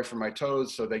feel sorry for my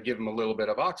toes, so they give them a little bit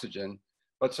of oxygen,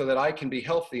 but so that I can be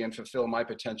healthy and fulfill my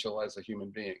potential as a human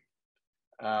being.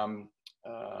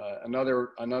 Another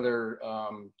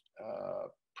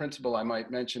principle I might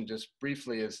mention just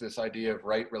briefly is this idea of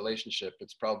right relationship.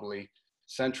 It's probably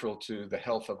central to the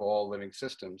health of all living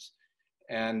systems,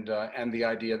 and the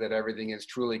idea that everything is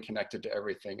truly connected to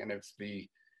everything. And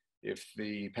if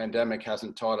the pandemic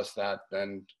hasn't taught us that,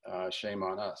 then shame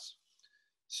on us.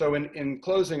 So in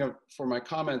closing for my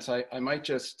comments, I might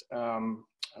just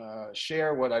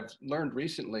share what I've learned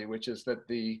recently, which is that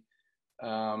the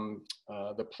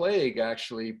plague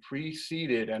actually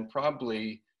preceded and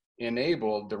probably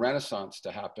enabled the Renaissance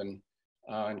to happen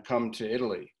and come to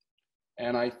Italy.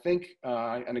 And I think,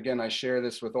 and again, I share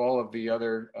this with all of the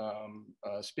other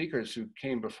speakers who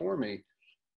came before me,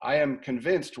 I am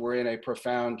convinced we're in a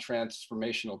profound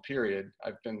transformational period.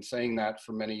 I've been saying that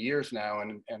for many years now,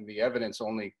 and the evidence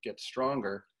only gets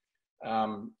stronger.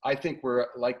 I think we're,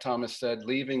 like Thomas said,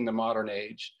 leaving the modern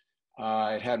age.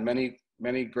 It had many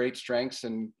great strengths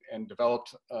and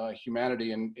developed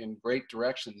humanity in great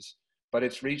directions, but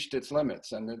it's reached its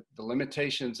limits, and the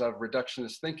limitations of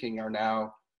reductionist thinking are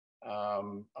now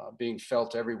being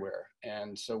felt everywhere.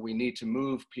 And so we need to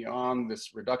move beyond this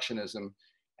reductionism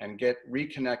and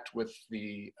reconnect with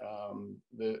an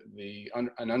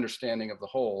understanding of the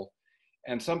whole.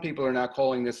 And some people are now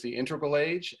calling this the integral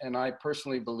age. And I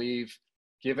personally believe,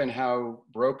 given how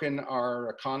broken our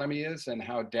economy is and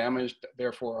how damaged,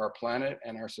 therefore, our planet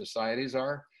and our societies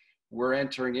are, we're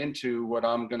entering into what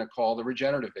I'm going to call the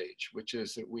regenerative age, which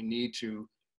is that we need to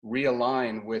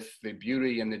realign with the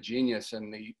beauty and the genius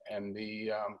and the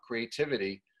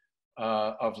creativity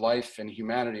of life and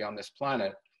humanity on this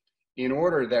planet, in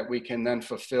order that we can then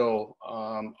fulfill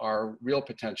our real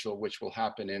potential, which will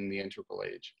happen in the integral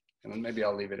age. And then maybe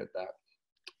I'll leave it at that.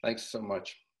 Thanks so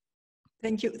much.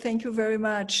 Thank you very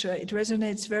much. It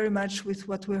resonates very much with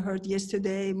what we heard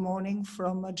yesterday morning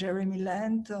from Jeremy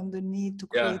Land on the need to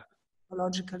create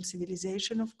ecological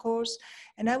civilization, of course.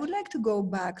 And I would like to go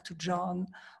back to John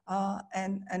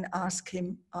and ask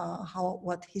him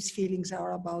what his feelings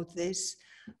are about this.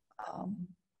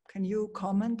 Can you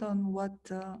comment on what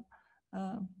the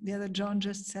other John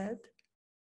just said?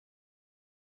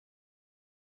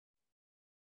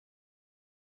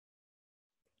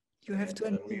 You have to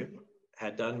unmute.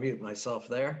 Had to unmute myself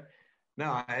there.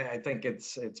 No, I think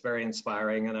it's very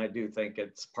inspiring, and I do think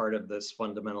it's part of this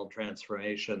fundamental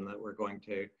transformation that we're going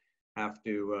to have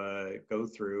to go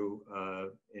through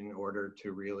in order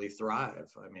to really thrive.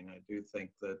 I mean, I do think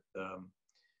that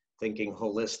thinking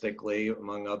holistically,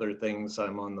 among other things,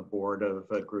 I'm on the board of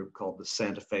a group called the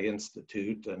Santa Fe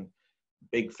Institute, and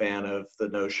big fan of the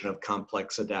notion of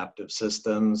complex adaptive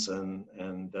systems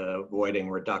and avoiding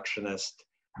reductionist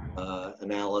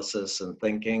analysis and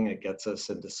thinking. It gets us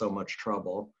into so much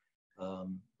trouble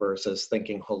versus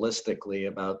thinking holistically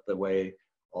about the way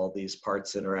all these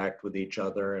parts interact with each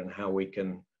other and how we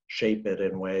can shape it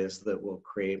in ways that will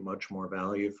create much more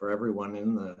value for everyone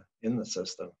in the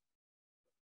system.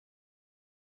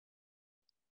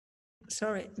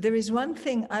 Sorry, there is one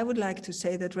thing I would like to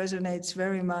say that resonates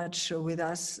very much with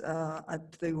us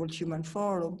at the World Human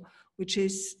Forum, which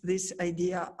is this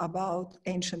idea about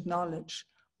ancient knowledge,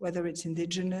 whether it's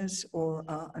indigenous or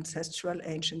ancestral,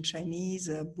 ancient Chinese,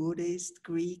 Buddhist,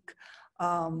 Greek.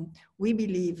 We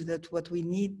believe that what we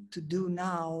need to do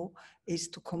now is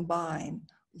to combine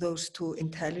those two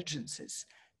intelligences,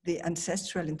 the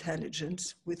ancestral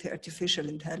intelligence with the artificial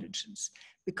intelligence,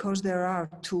 because there are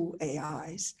two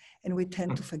AIs and we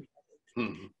tend to forget it.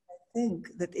 Mm-hmm. I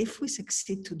think that if we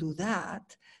succeed to do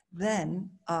that, then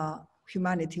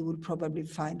humanity will probably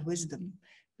find wisdom,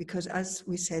 because as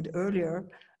we said earlier,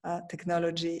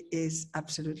 technology is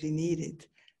absolutely needed.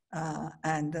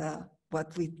 And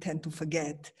what we tend to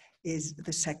forget is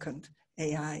the second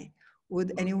AI.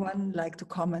 Would anyone like to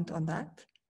comment on that?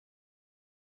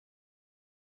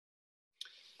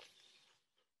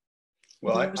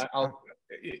 Well,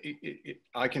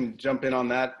 I can jump in on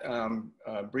that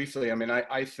briefly. I mean,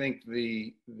 I think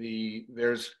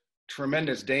there's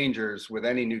tremendous dangers with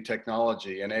any new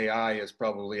technology, and AI is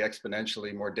probably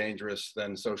exponentially more dangerous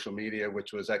than social media,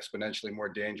 which was exponentially more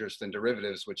dangerous than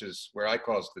derivatives, which is where I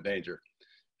caused the danger.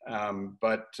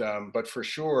 But for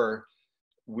sure,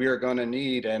 we're going to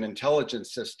need an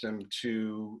intelligence system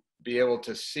to be able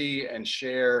to see and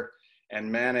share and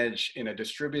manage in a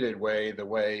distributed way, the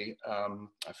way,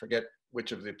 I forget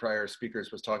which of the prior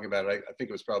speakers was talking about it, I think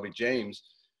it was probably James,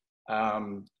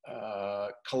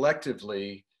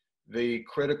 collectively, the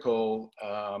critical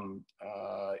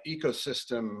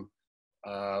ecosystem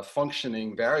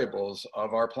functioning variables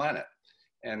of our planet.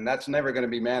 And that's never going to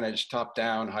be managed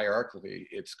top-down hierarchically.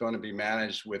 It's going to be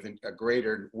managed with a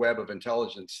greater web of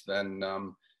intelligence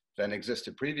than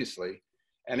existed previously.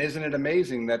 And isn't it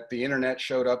amazing that the internet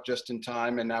showed up just in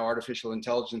time, and now artificial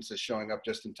intelligence is showing up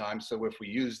just in time? So if we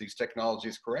use these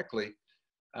technologies correctly,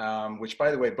 which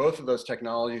by the way, both of those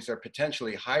technologies are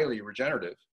potentially highly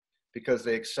regenerative because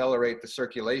they accelerate the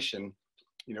circulation.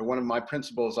 You know, one of my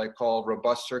principles I call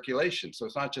robust circulation. So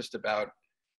it's not just about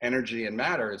energy and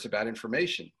matter, it's about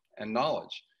information and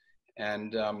knowledge.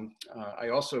 And I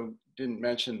also didn't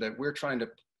mention that we're trying to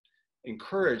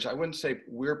encourage, I wouldn't say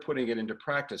we're putting it into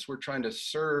practice, we're trying to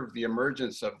serve the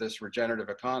emergence of this regenerative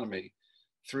economy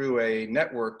through a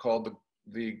network called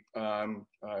the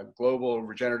Global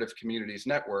Regenerative Communities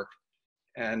Network.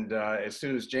 And as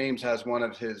soon as James has one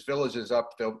of his villages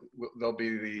up, they'll be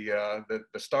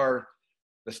the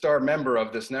star member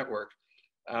of this network.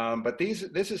 But this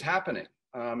is happening.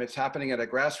 It's happening at a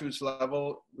grassroots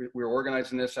level. We're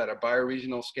organizing this at a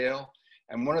bioregional scale.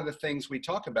 And one of the things we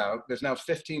talk about, there's now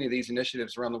 15 of these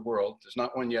initiatives around the world. There's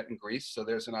not one yet in Greece, so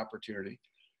there's an opportunity.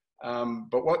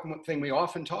 But one thing we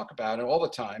often talk about and all the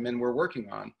time, and we're working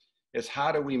on, is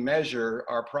how do we measure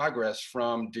our progress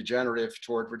from degenerative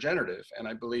toward regenerative? And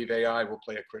I believe AI will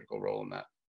play a critical role in that.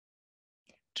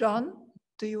 John,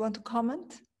 do you want to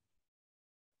comment?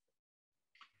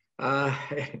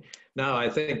 No, I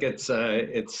think it's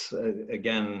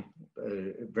again,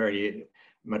 very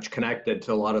much connected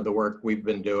to a lot of the work we've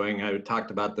been doing. I talked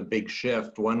about the big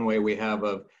shift. One way we have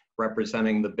of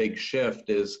representing the big shift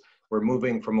is we're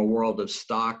moving from a world of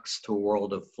stocks to a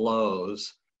world of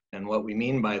flows. And what we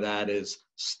mean by that is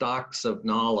stocks of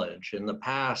knowledge. In the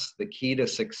past, the key to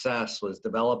success was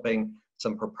developing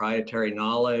some proprietary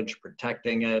knowledge,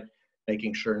 protecting it,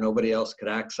 making sure nobody else could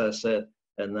access it,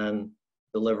 and then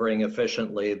delivering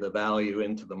efficiently the value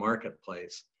into the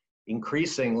marketplace.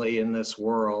 Increasingly in this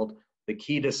world, the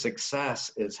key to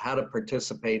success is how to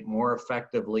participate more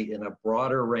effectively in a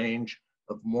broader range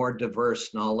of more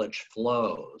diverse knowledge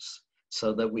flows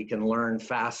so that we can learn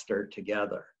faster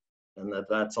together. And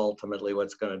that's ultimately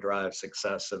what's going to drive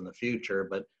success in the future.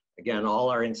 But again, all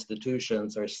our institutions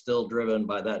are still driven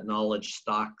by that knowledge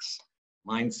stocks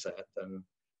mindset, and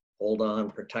hold on,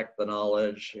 protect the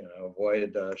knowledge, you know, avoid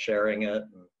sharing it.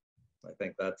 And I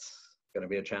think that's going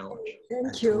to be a challenge.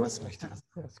 Thank you.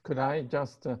 Yes, could I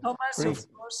just Thomas,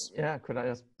 of course. Yeah, could I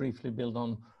just briefly build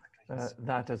on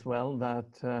that as well?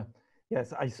 That yes,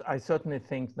 I certainly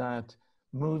think that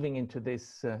moving into this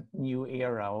new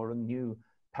era or a new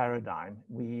paradigm,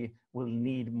 we will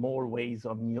need more ways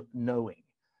of knowing,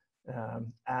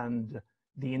 and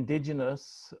the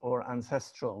indigenous or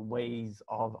ancestral ways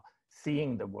of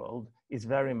seeing the world is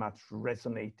very much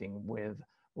resonating with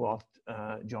what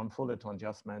John Fullerton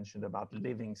just mentioned about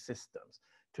living systems,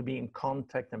 to be in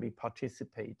contact and be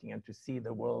participating and to see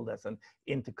the world as an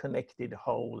interconnected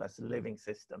whole, as a living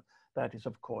system. That is,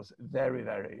 of course, a very,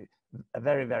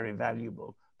 very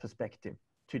valuable perspective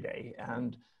today.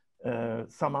 And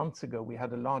some months ago, we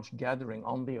had a large gathering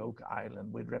on the Oak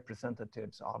Island with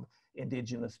representatives of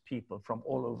indigenous people from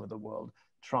all over the world,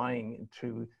 trying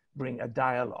to bring a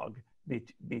dialogue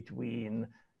between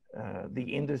the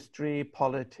industry,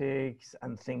 politics,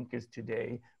 and thinkers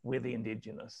today with the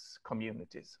indigenous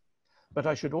communities. But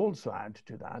I should also add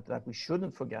to that we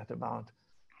shouldn't forget about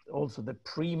also the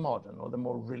pre-modern or the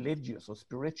more religious or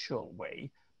spiritual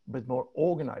way, but more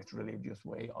organized religious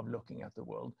way of looking at the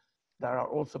world. There are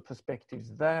also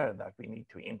perspectives there that we need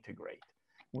to integrate.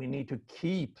 We need to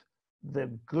keep the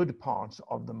good parts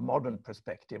of the modern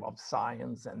perspective of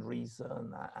science and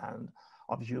reason and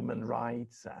of human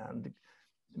rights and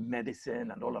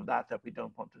medicine and all of that we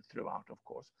don't want to throw out, of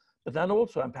course. But then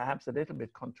also, and perhaps a little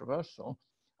bit controversial,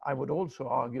 I would also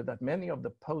argue that many of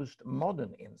the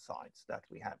postmodern insights that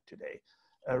we have today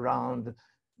around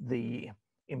the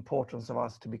importance of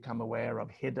us to become aware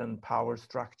of hidden power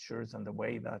structures and the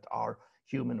way that our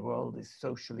human world is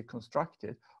socially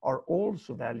constructed are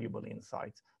also valuable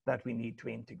insights that we need to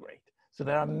integrate. So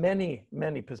there are many,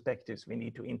 many perspectives we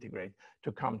need to integrate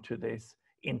to come to this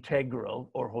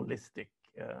integral or holistic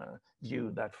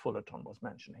view that Fullerton was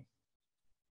mentioning.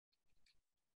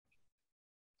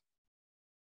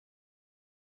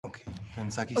 Okay,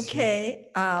 dann sag ich Okay,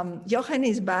 Jochen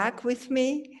is back with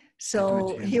me.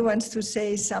 So he wants to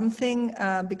say something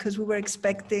because we were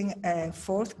expecting a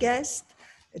fourth guest,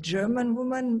 a German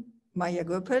woman, Maya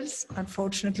Goebbels.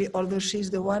 Unfortunately, although she's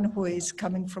the one who is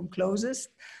coming from closest,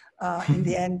 in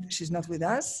the end, she's not with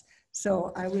us.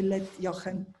 So I will let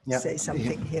Jochen say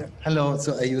something here. Hello,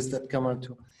 so I use that camera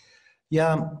too.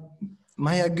 Yeah,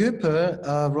 Maya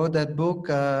Goebbels wrote that book,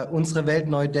 Unsere Welt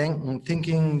neu denken,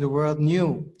 Thinking the World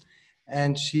New.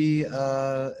 And she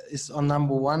is on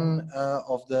 #1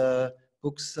 of the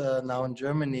books now in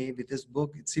Germany. With this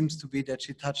book, it seems to be that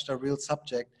she touched a real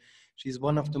subject. She's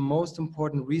one of the most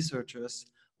important researchers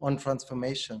on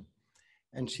transformation.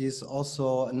 And she's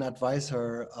also an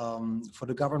advisor for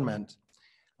the government.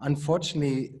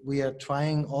 Unfortunately, we are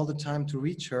trying all the time to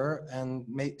reach her, and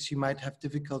she might have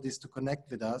difficulties to connect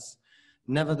with us.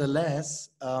 Nevertheless,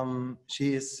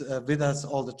 she is with us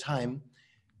all the time,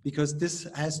 because this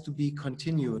has to be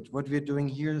continued. What we're doing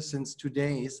here since 2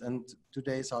 days, and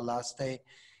today is our last day,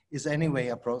 is anyway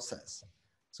a process.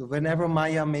 So whenever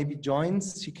Maya maybe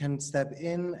joins, she can step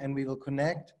in and we will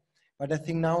connect. But I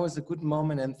think now is a good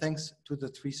moment, and thanks to the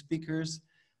 3 speakers,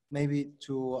 maybe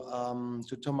to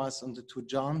Thomas and the 2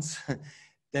 Johns,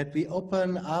 that we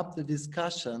open up the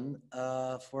discussion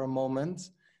for a moment,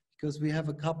 because we have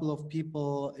a couple of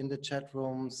people in the chat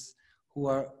rooms who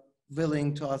are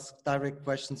willing to ask direct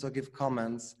questions or give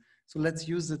comments. So let's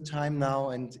use the time now,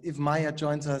 and if Maya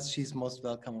joins us, she's most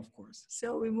welcome, of course.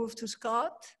 So we move to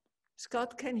Scott.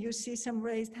 Scott, can you see some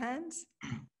raised hands?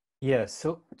 Yeah,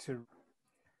 so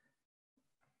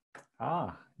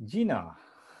Gina.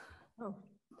 Oh.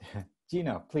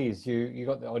 Gina, please, you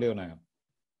got the audio now.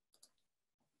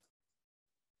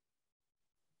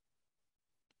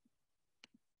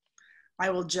 I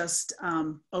will just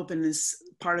open this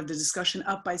part of the discussion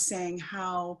up by saying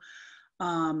how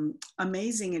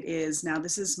amazing it is. Now,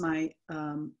 this is my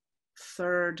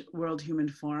 3rd World Human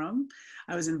Forum.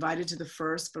 I was invited to the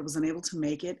first, but was unable to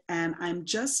make it. And I'm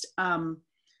just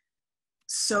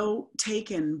so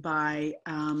taken by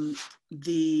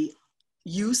the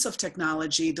use of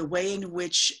technology, the way in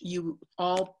which you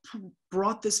all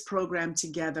brought this program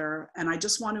together. And I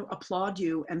just want to applaud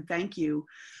you and thank you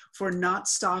for not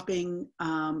stopping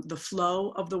the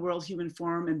flow of the World Human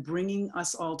Forum and bringing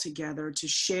us all together to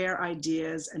share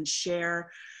ideas and share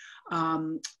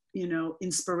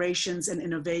inspirations and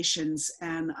innovations.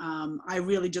 And I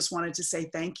really just wanted to say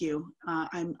thank you.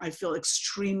 I feel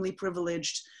extremely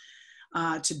privileged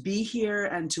to be here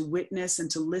and to witness and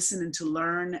to listen and to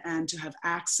learn and to have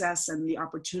access and the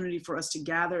opportunity for us to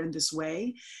gather in this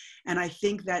way. And I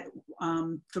think that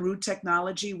through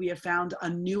technology, we have found a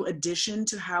new addition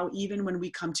to how even when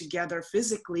we come together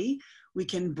physically, we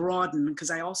can broaden. Because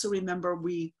I also remember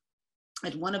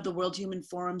at one of the World Human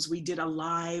Forums, we did a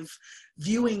live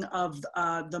viewing of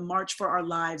the March for Our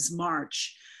Lives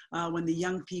march when the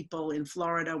young people in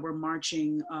Florida were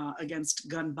marching against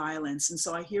gun violence. And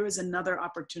so here is another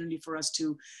opportunity for us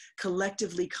to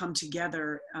collectively come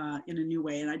together in a new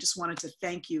way. And I just wanted to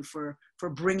thank you for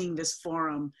bringing this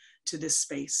forum to this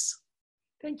space.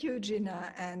 Thank you,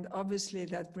 Gina. And obviously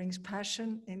that brings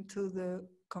passion into the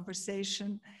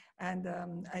conversation. And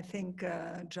I think,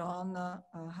 John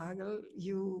Hagel,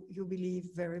 you believe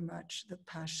very much that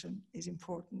passion is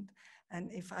important. And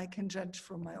if I can judge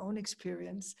from my own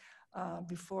experience,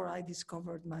 before I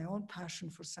discovered my own passion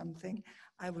for something,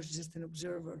 I was just an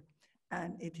observer.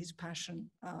 And it is passion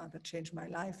that changed my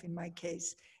life. In my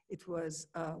case, it was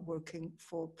working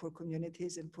for poor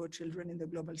communities and poor children in the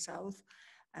Global South.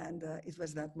 And it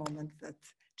was that moment that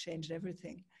changed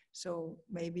everything. So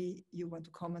maybe you want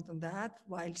to comment on that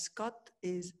while Scott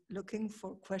is looking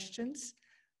for questions.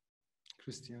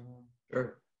 Christian.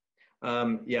 Sure.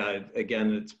 Yeah,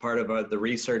 again, it's part of the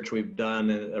research we've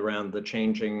done around the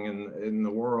changing in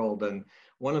the world. And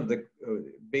one of the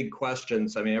big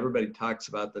questions, I mean, everybody talks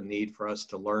about the need for us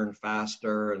to learn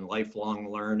faster and lifelong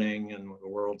learning, and the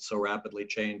world's so rapidly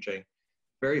changing.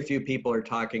 Very few people are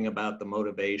talking about the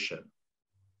motivation.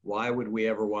 Why would we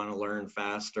ever want to learn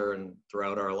faster and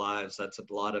throughout our lives? That's a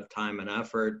lot of time and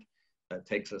effort. That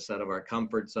takes us out of our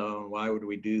comfort zone. Why would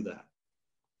we do that?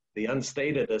 The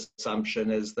unstated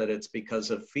assumption is that it's because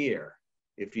of fear.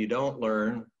 If you don't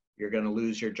learn, you're going to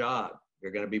lose your job.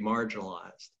 You're going to be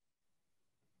marginalized.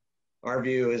 Our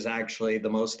view is actually the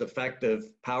most effective,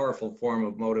 powerful form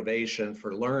of motivation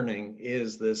for learning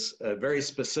is this very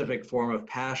specific form of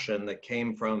passion that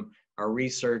came from our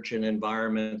research in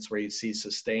environments where you see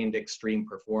sustained extreme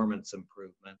performance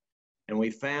improvement. And we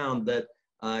found that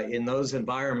in those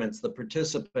environments, the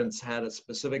participants had a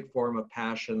specific form of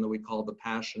passion that we call the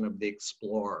passion of the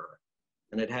explorer.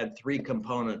 And it had three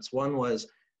components. One was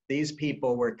these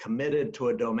people were committed to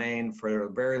a domain for a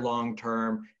very long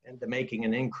term and to making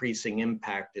an increasing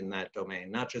impact in that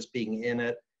domain, not just being in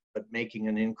it, but making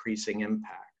an increasing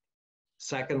impact.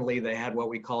 Secondly, they had what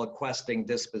we call a questing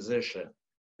disposition.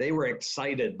 They were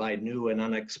excited by new and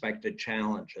unexpected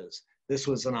challenges. This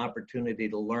was an opportunity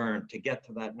to learn, to get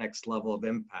to that next level of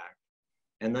impact.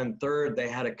 And then third, they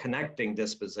had a connecting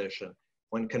disposition.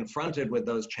 When confronted with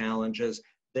those challenges,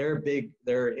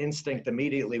 their instinct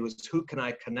immediately was, who can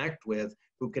I connect with,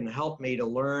 who can help me to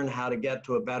learn how to get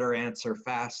to a better answer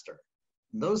faster?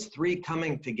 And those three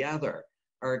coming together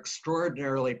are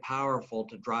extraordinarily powerful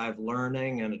to drive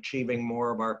learning and achieving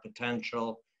more of our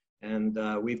potential. And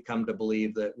we've come to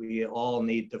believe that we all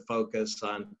need to focus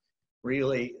on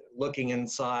really looking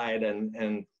inside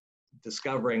and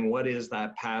discovering what is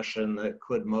that passion that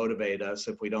could motivate us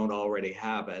if we don't already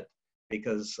have it.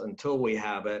 Because until we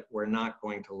have it, we're not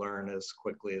going to learn as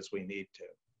quickly as we need to.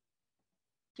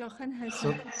 Jochen has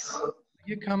So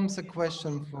here comes a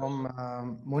question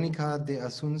from Monica de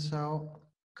Asunção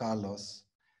Carlos.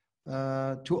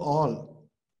 To all,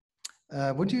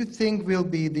 what do you think will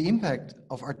be the impact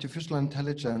of artificial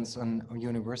intelligence on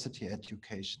university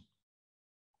education?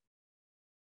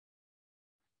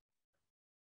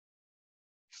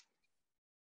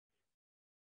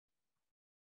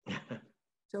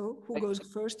 So who goes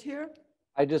first here?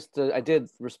 I did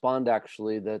respond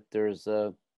actually that there's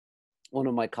one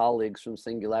of my colleagues from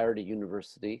Singularity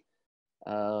University.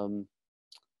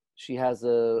 She has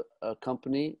a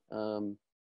company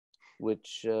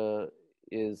which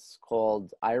is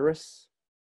called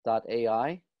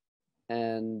iris.ai,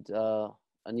 and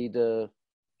Anita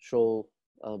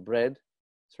Scholl-Bread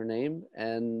is her name.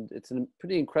 And it's a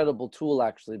pretty incredible tool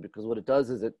actually, because what it does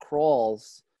is it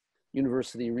crawls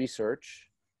university research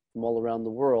from all around the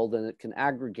world, and it can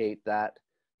aggregate that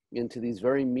into these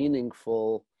very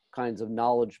meaningful kinds of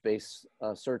knowledge-based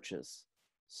searches.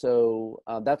 So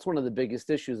that's one of the biggest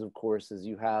issues, of course, is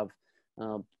you have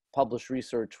published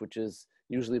research, which is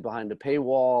usually behind a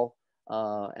paywall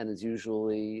and is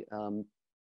usually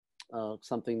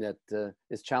something that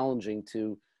is challenging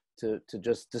to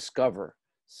just discover.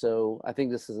 So I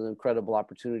think this is an incredible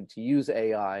opportunity to use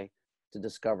AI to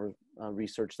discover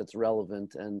research that's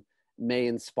relevant and may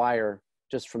inspire,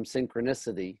 just from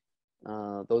synchronicity,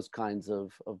 those kinds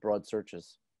of broad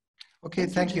searches. Okay,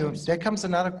 thank you. There comes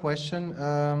another question.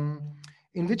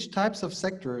 In which types of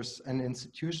sectors and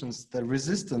institutions the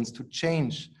resistance to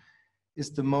change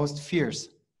is the most fierce?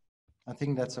 I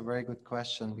think that's a very good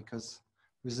question, because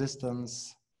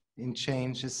resistance in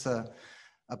change is a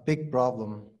big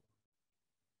problem.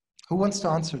 Who wants to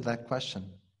answer that question?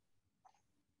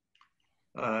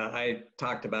 I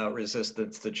talked about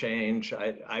resistance to change.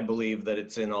 I believe that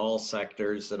it's in all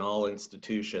sectors and all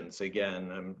institutions.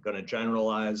 Again, I'm going to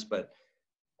generalize, but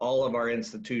all of our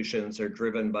institutions are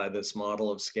driven by this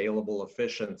model of scalable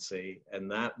efficiency,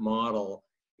 and that model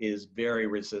is very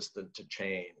resistant to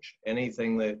change.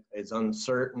 Anything that is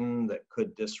uncertain, that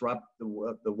could disrupt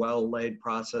the well-laid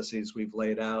processes we've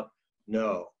laid out,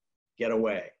 no, get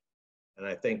away. And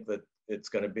I think that it's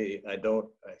going to be,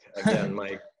 again,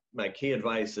 my key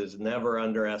advice is never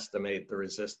underestimate the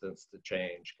resistance to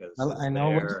change. Because well, I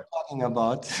know what you're talking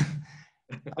about.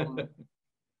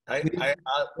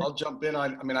 I'll jump in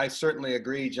on, I mean, I certainly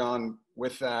agree, John,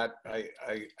 with that. I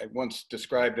once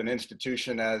described an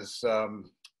institution as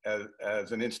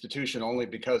an institution only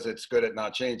because it's good at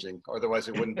not changing. Otherwise,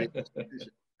 it wouldn't be an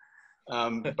institution.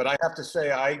 But I have to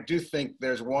say, I do think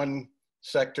there's one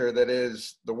sector that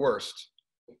is the worst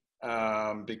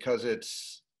because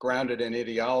it's grounded in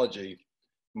ideology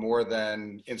more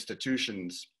than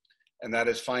institutions, and that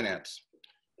is finance.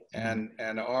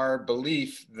 And our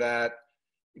belief that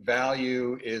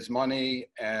value is money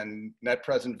and net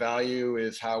present value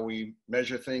is how we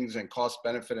measure things, and cost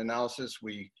benefit analysis,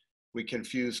 we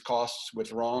confuse costs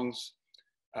with wrongs,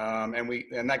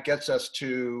 and that gets us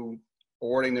to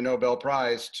awarding the Nobel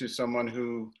Prize to someone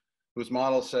whose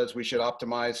model says we should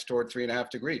optimize toward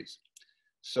 3.5 degrees.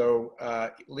 So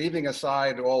leaving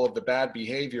aside all of the bad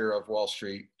behavior of Wall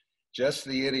Street, just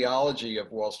the ideology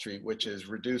of Wall Street, which is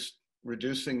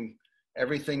reducing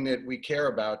everything that we care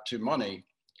about to money,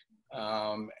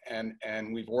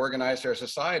 and we've organized our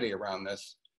society around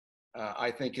this,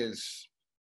 I think is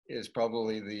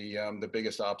probably the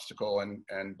biggest obstacle.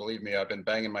 And believe me, I've been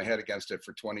banging my head against it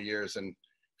for 20 years. And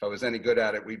if I was any good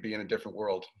at it, we'd be in a different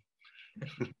world.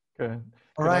 Good.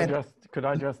 All right. Could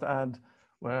I just add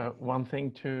one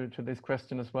thing to this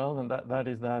question as well? And that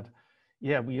is that,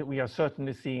 yeah, we are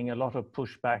certainly seeing a lot of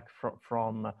pushback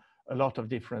from a lot of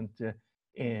different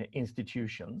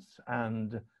institutions,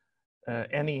 and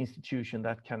any institution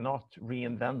that cannot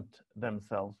reinvent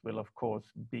themselves will of course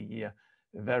be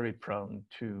very prone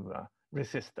to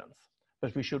resistance.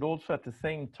 But we should also at the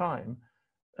same time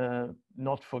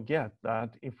not forget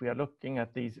that if we are looking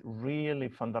at these really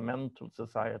fundamental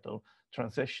societal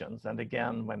transitions, and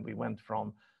again, when we went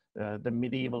from the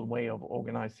medieval way of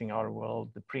organizing our world,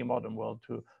 the pre-modern world,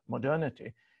 to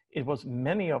modernity, it was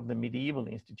many of the medieval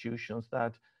institutions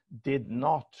that did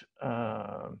not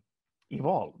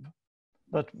evolve,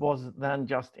 but was then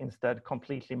just instead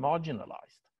completely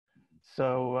marginalized.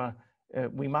 So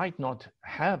we might not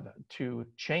have to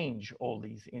change all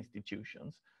these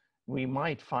institutions. We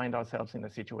might find ourselves in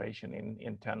a situation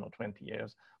in 10 or 20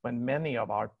 years when many of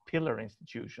our pillar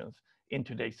institutions in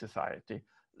today's society,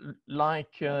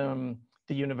 like the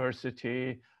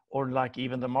university or like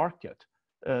even the market,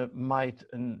 might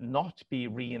not be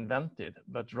reinvented,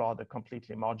 but rather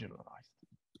completely marginalized.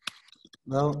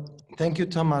 Well, thank you,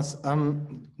 Thomas.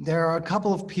 There are a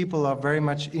couple of people who are very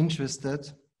much interested.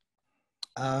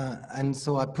 And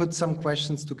so I put some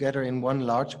questions together in one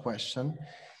large question.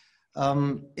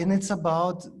 And it's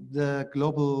about the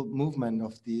global movement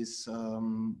of these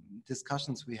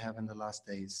discussions we have in the last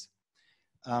days.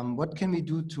 What can we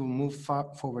do to move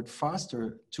forward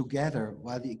faster together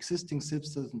while the existing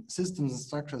systems and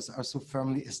structures are so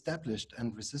firmly established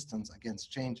and resistance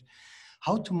against change?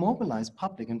 How to mobilize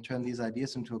public and turn these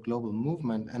ideas into a global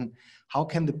movement? And how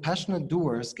can the passionate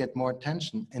doers get more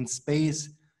attention and space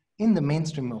in the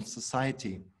mainstream of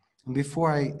society? And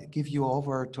before I give you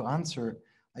over to answer,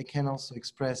 I can also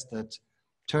express that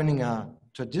turning a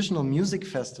traditional music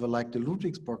festival like the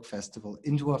Ludwigsburg Festival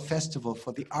into a festival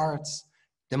for the arts,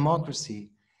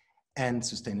 democracy, and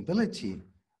sustainability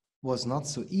was not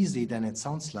so easy than it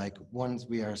sounds like once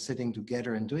we are sitting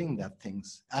together and doing that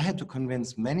things. I had to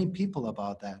convince many people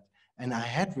about that, and I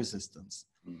had resistance.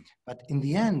 But in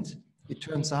the end, it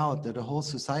turns out that the whole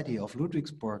society of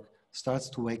Ludwigsburg starts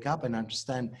to wake up and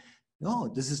understand, no,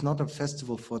 this is not a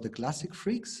festival for the classic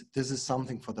freaks. This is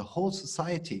something for the whole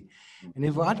society. And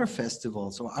if other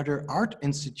festivals or other art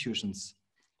institutions,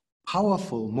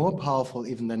 powerful, more powerful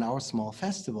even than our small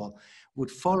festival,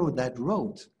 would follow that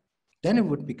road, then it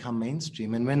would become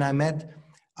mainstream. And when I met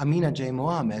Amina J.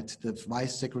 Mohammed, the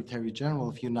Vice Secretary General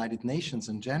of United Nations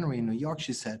in January in New York,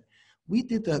 she said, we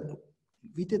did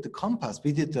the compass,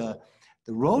 we did the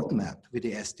roadmap with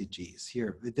the SDGs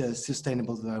here, with the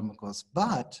Sustainable Development Goals,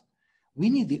 but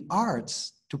we need the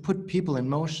arts to put people in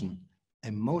motion.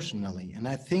 emotionally. And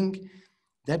I think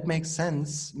that makes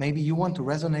sense. Maybe you want to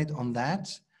resonate on that,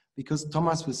 because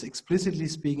Thomas was explicitly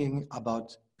speaking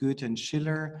about Goethe and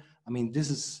Schiller. I mean, this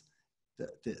is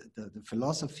the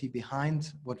philosophy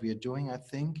behind what we are doing, I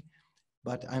think.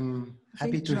 But I'm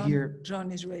happy to hear.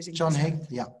 John is raising John his hand. Hagel,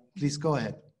 yeah, please go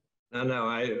ahead. No,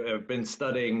 I've been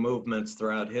studying movements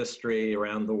throughout history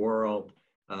around the world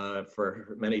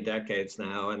for many decades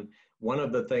now. And one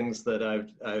of the things that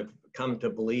I've come to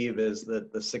believe is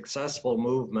that the successful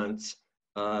movements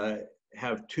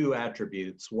have two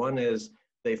attributes. One is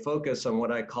they focus on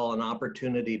what I call an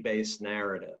opportunity-based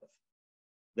narrative.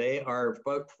 They are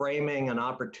framing an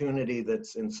opportunity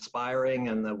that's inspiring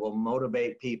and that will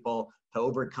motivate people to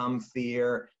overcome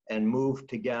fear and move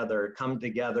together, come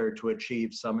together to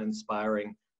achieve some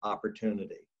inspiring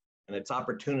opportunity. And it's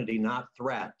opportunity, not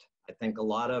threat. I think a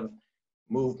lot of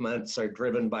movements are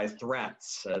driven by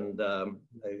threats, and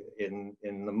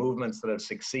in the movements that have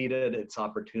succeeded, it's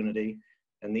opportunity.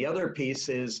 And the other piece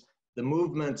is the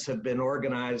movements have been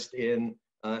organized in,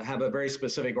 have a very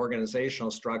specific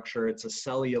organizational structure. It's a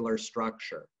cellular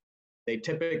structure. They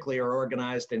typically are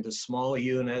organized into small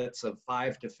units of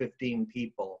 5 to 15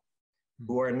 people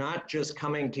who are not just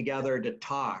coming together to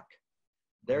talk.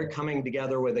 They're coming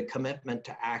together with a commitment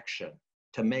to action,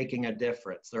 to making a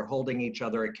difference. They're holding each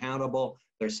other accountable.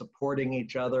 They're supporting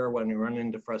each other when we run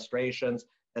into frustrations,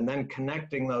 and then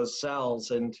connecting those cells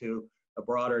into a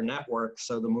broader network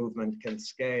so the movement can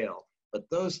scale. But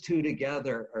those two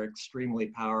together are extremely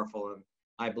powerful and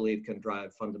I believe can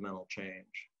drive fundamental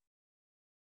change.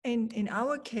 In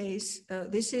our case,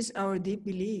 this is our deep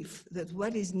belief that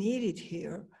what is needed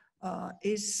here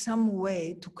is some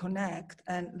way to connect.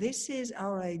 And this is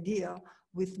our idea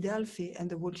with Delphi and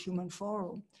the World Human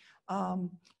Forum.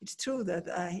 It's true that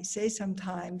I say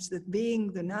sometimes that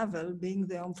being the navel, being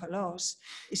the omphalos,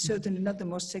 is certainly not the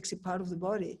most sexy part of the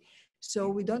body. So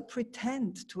we don't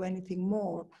pretend to anything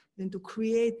more than to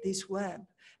create this web,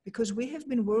 because we have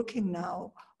been working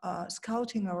now,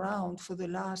 scouting around for the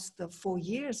last 4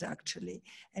 years actually,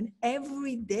 and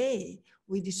every day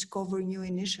we discover new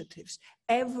initiatives.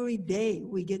 Every day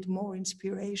we get more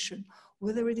inspiration,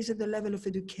 whether it is at the level of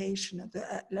education, at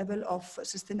the level of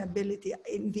sustainability,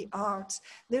 in the arts.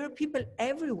 There are people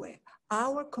everywhere.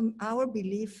 Our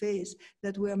belief is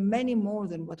that we are many more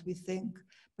than what we think,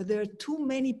 but there are too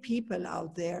many people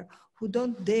out there who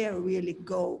don't dare really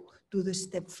go to the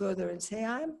step further and say,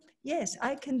 yes,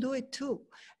 I can do it too.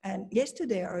 And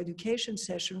yesterday our education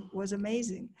session was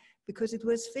amazing because it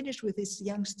was finished with this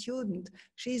young student.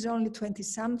 She's only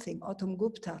 20-something, Autumn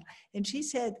Gupta. And she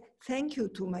said, thank you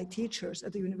to my teachers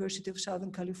at the University of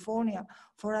Southern California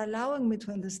for allowing me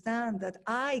to understand that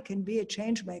I can be a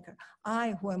change maker,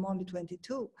 I who am only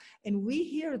 22. And we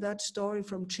hear that story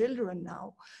from children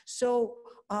now. So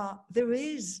there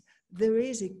is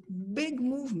a big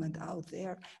movement out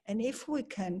there. And if we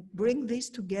can bring this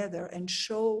together and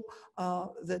show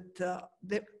that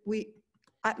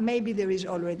maybe there is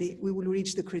already, we will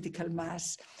reach the critical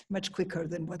mass much quicker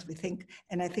than what we think.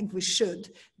 And I think we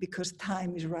should, because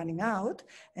time is running out,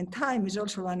 and time is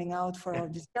also running out for our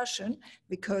discussion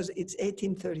because it's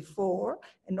 1834,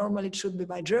 and normally it should be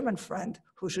my German friend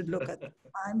who should look at the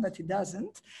time, but he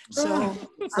doesn't. So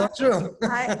true.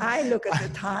 I look at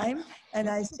the time and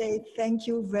I say, thank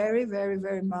you very, very,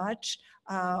 very much.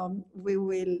 We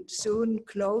will soon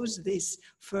close this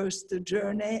first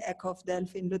journey, Echo of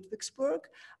Delphi in Ludwigsburg.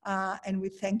 And we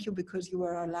thank you because you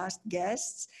were our last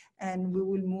guests. And we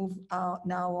will move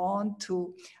now on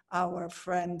to our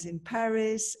friends in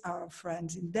Paris, our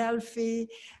friends in Delphi,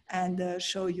 and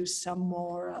show you some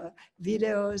more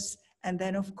videos. And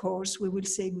then, of course, we will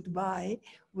say goodbye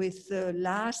with the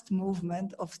last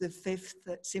movement of the Fifth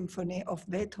Symphony of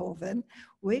Beethoven,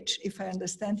 which, if I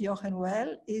understand Jochen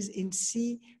well, is in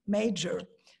C major.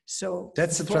 So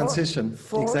that's the transition.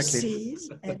 Four exactly.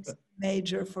 C's and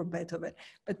major for Beethoven.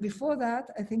 But before that,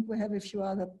 I think we have a few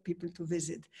other people to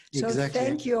visit. So exactly.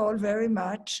 Thank you all very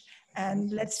much.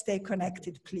 And let's stay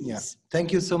connected, please. Yeah.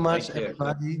 Thank you so much,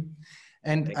 everybody.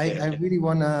 And I really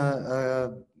want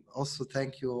to also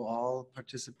thank you all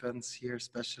participants here,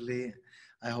 especially.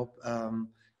 I hope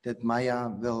that Maya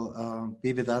will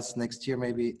be with us next year,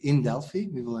 maybe in Delphi.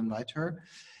 We will invite her.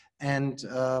 And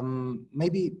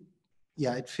maybe,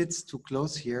 yeah, it fits to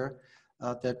close here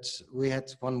that we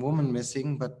had one woman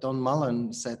missing, but Don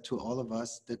Mullen said to all of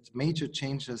us that major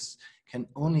changes can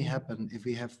only happen if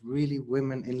we have really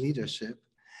women in leadership.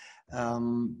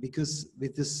 Because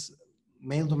with this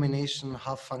male domination,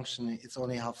 half functioning, it's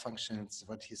only half functioning, it's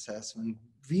what he says. And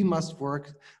we must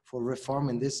work for reform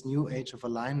in this new age of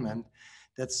alignment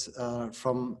That's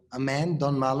from a man,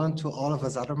 Don Mullen, to all of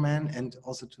us other men, and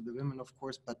also to the women, of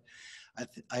course. But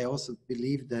I also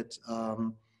believe that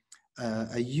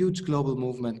a huge global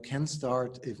movement can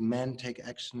start if men take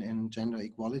action in gender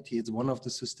equality. It's one of the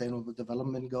Sustainable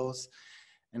Development Goals.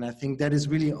 And I think that is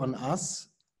really on us,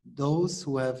 those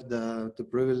who have the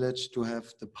privilege to have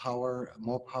the power,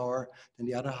 more power than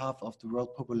the other half of the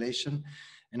world population.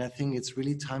 And I think it's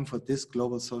really time for this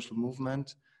global social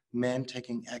movement, men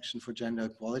taking action for gender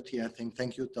equality. I think,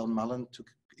 thank you, Don Mullen, to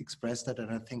express that.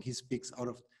 And I think he speaks out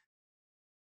of